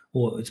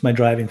 It's my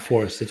driving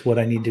force. It's what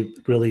I need to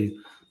really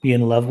be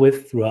in love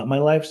with throughout my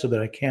life so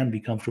that I can be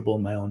comfortable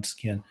in my own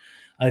skin.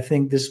 I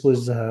think this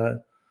was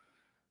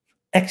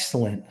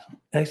excellent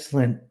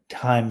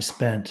time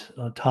spent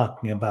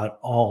talking about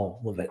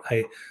all of it.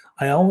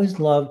 I always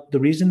love, the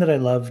reason that I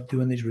love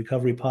doing these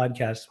recovery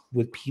podcasts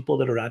with people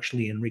that are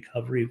actually in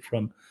recovery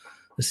from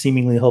a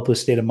seemingly hopeless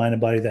state of mind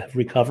and body that have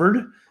recovered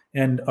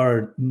and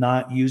are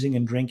not using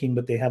and drinking,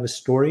 but they have a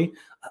story.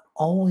 I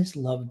always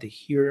love to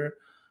hear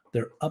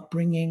their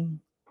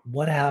upbringing,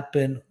 what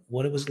happened,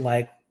 what it was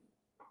like,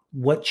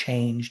 what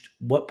changed,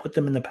 what put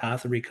them in the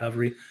path of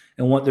recovery,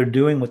 and what they're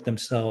doing with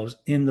themselves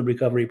in the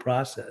recovery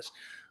process.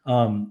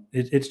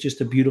 It's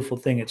just a beautiful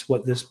thing. It's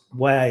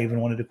why I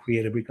even wanted to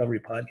create a recovery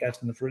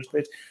podcast in the first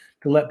place,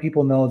 to let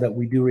people know that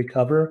we do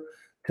recover,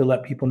 to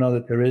let people know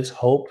that there is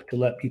hope, to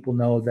let people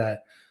know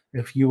that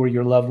if you or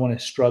your loved one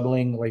is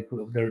struggling,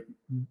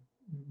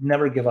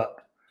 never give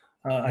up.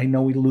 I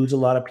know we lose a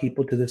lot of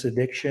people to this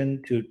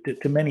addiction,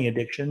 to many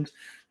addictions,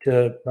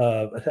 to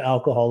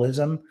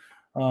alcoholism.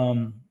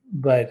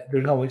 But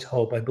there's always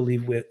hope. I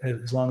believe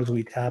as long as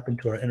we tap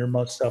into our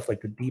innermost self,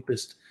 like the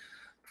deepest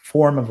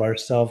form of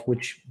ourself,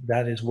 which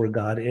that is where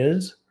God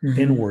is,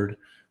 inward,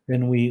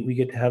 then we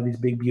get to have these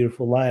big,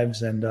 beautiful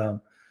lives. And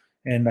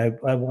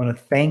I want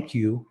to thank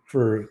you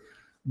for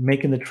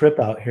making the trip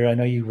out here. I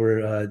know you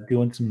were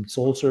doing some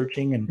soul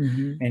searching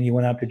and you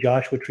went out to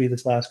Joshua Tree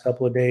this last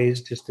couple of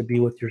days just to be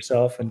with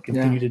yourself and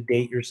continue to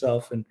date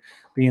yourself and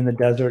be in the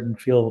desert and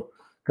feel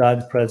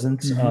God's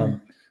presence.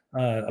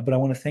 But I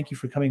want to thank you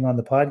for coming on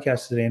the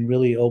podcast today and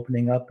really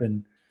opening up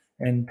and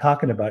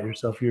talking about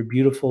yourself. You're a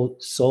beautiful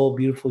soul,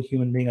 beautiful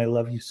human being. I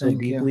love you so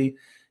deeply.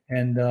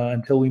 And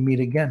until we meet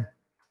again.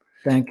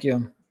 Thank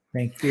you.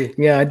 Thank you.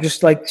 Yeah, I'd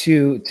just like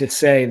to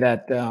say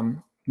that,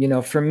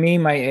 for me,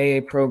 my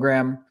AA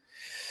program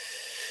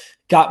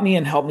got me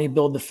and helped me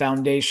build the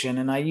foundation.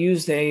 And I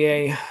used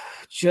AA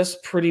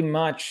just pretty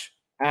much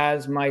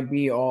as my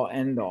be all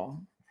end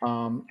all.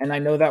 And I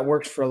know that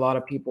works for a lot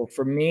of people.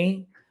 For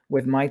me,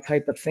 with my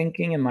type of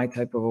thinking and my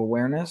type of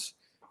awareness,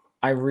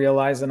 I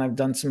realized, and I've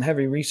done some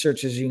heavy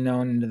research, as you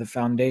know, into the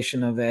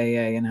foundation of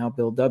AA and how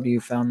Bill W.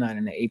 found that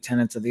in the 8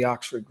 tenets of the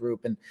Oxford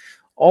group. And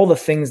all the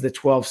things the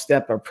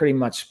 12-step are pretty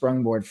much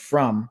sprungboard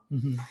from.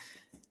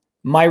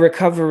 My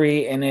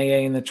recovery in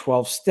AA and the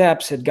 12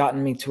 steps had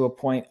gotten me to a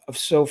point of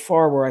so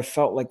far where I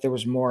felt like there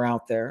was more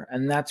out there.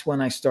 And that's when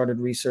I started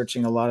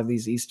researching a lot of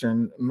these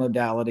Eastern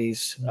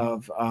modalities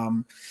of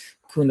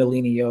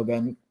Kundalini yoga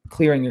and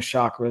clearing your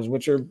chakras,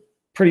 which are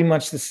pretty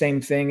much the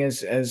same thing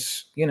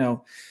as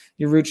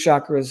your root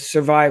chakra is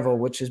survival,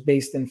 which is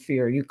based in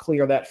fear. You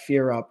clear that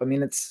fear up. I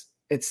mean, it's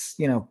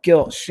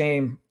guilt,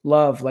 shame,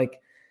 love, like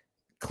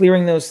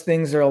clearing those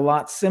things are a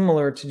lot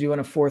similar to doing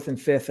a 4th and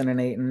 5th and an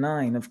 8 and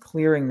 9 of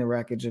clearing the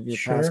wreckage of your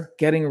past,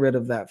 getting rid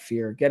of that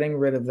fear, getting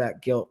rid of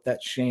that guilt,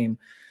 that shame,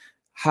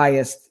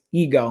 highest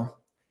ego.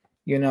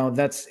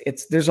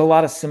 There's a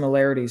lot of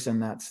similarities in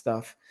that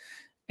stuff.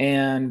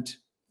 And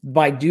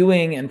by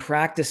doing and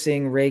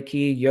practicing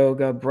Reiki,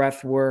 yoga,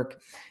 breath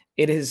work,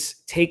 it is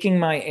taking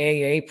my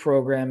AA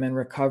program in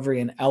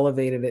recovery and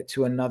elevated it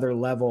to another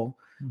level,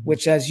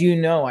 which, as you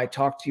know, I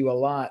talk to you a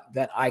lot,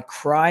 that I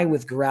cry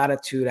with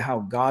gratitude how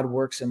God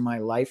works in my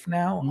life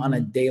now on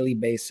a daily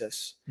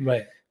basis.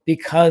 Right.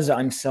 Because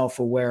I'm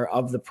self-aware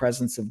of the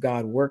presence of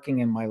God working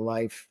in my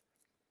life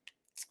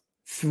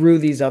through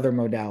these other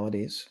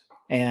modalities.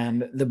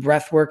 And the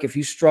breath work, if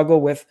you struggle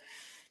with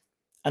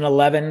an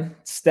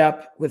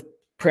 11-step with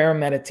prayer and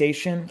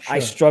meditation, I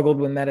struggled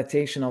with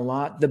meditation a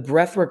lot. The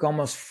breath work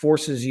almost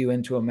forces you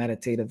into a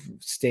meditative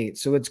state.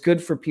 So it's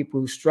good for people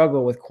who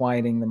struggle with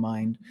quieting the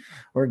mind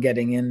or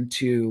getting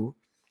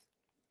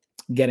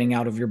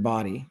out of your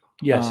body.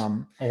 Yes.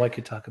 I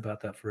could talk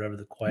about that forever,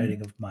 the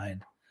quieting of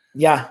mind.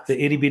 Yeah.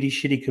 The itty bitty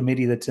shitty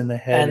committee that's in the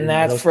head. And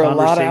that's for a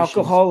lot of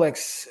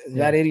alcoholics,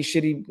 that itty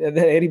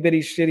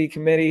bitty shitty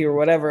committee or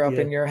whatever up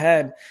in your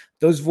head,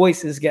 those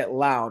voices get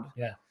loud.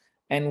 Yeah.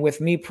 And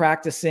with me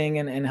practicing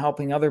and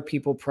helping other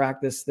people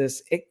practice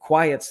this, it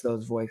quiets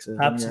those voices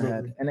in your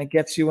head. And it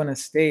gets you in a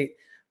state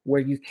where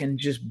you can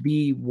just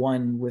be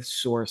one with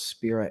source,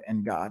 spirit,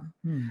 and God.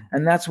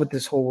 And that's what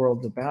this whole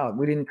world's about.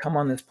 We didn't come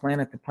on this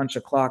planet to punch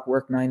a clock,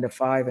 work 9 to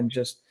 5, and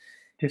just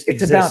it's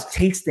exist. About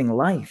tasting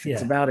life.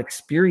 It's about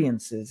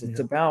experiences.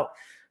 It's about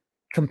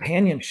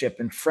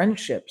companionship and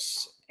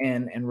friendships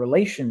and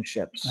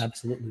relationships.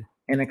 Absolutely.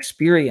 And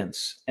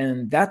experience.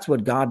 And that's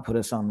what God put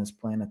us on this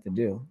planet to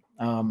do.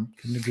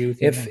 Couldn't agree with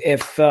you.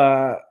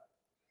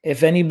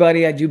 If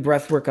anybody, I do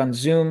breath work on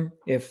Zoom.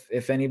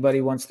 If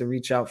anybody wants to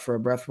reach out for a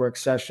breath work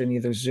session,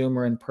 either Zoom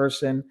or in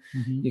person,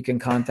 you can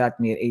contact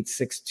me at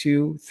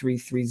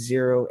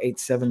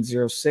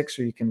 862-330-8706,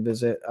 or you can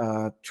visit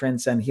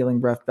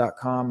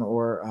transcendhealingbreath.com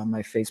or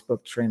my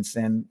Facebook,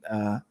 Transcend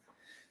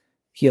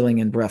Healing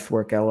and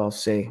Breathwork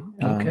LLC.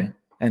 Okay.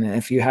 And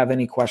if you have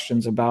any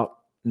questions about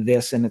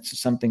this and it's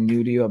something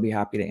new to you, I'll be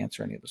happy to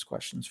answer any of those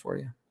questions for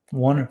you.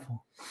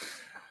 Wonderful.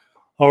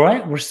 All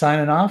right, we're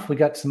signing off. We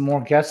got some more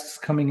guests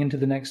coming into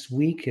the next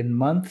week and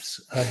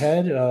months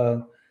ahead.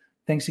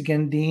 Thanks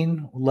again,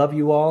 Dean. Love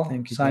you all.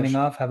 Thank you. Signing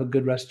off. Have a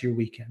good rest of your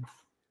weekend.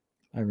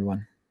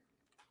 Everyone.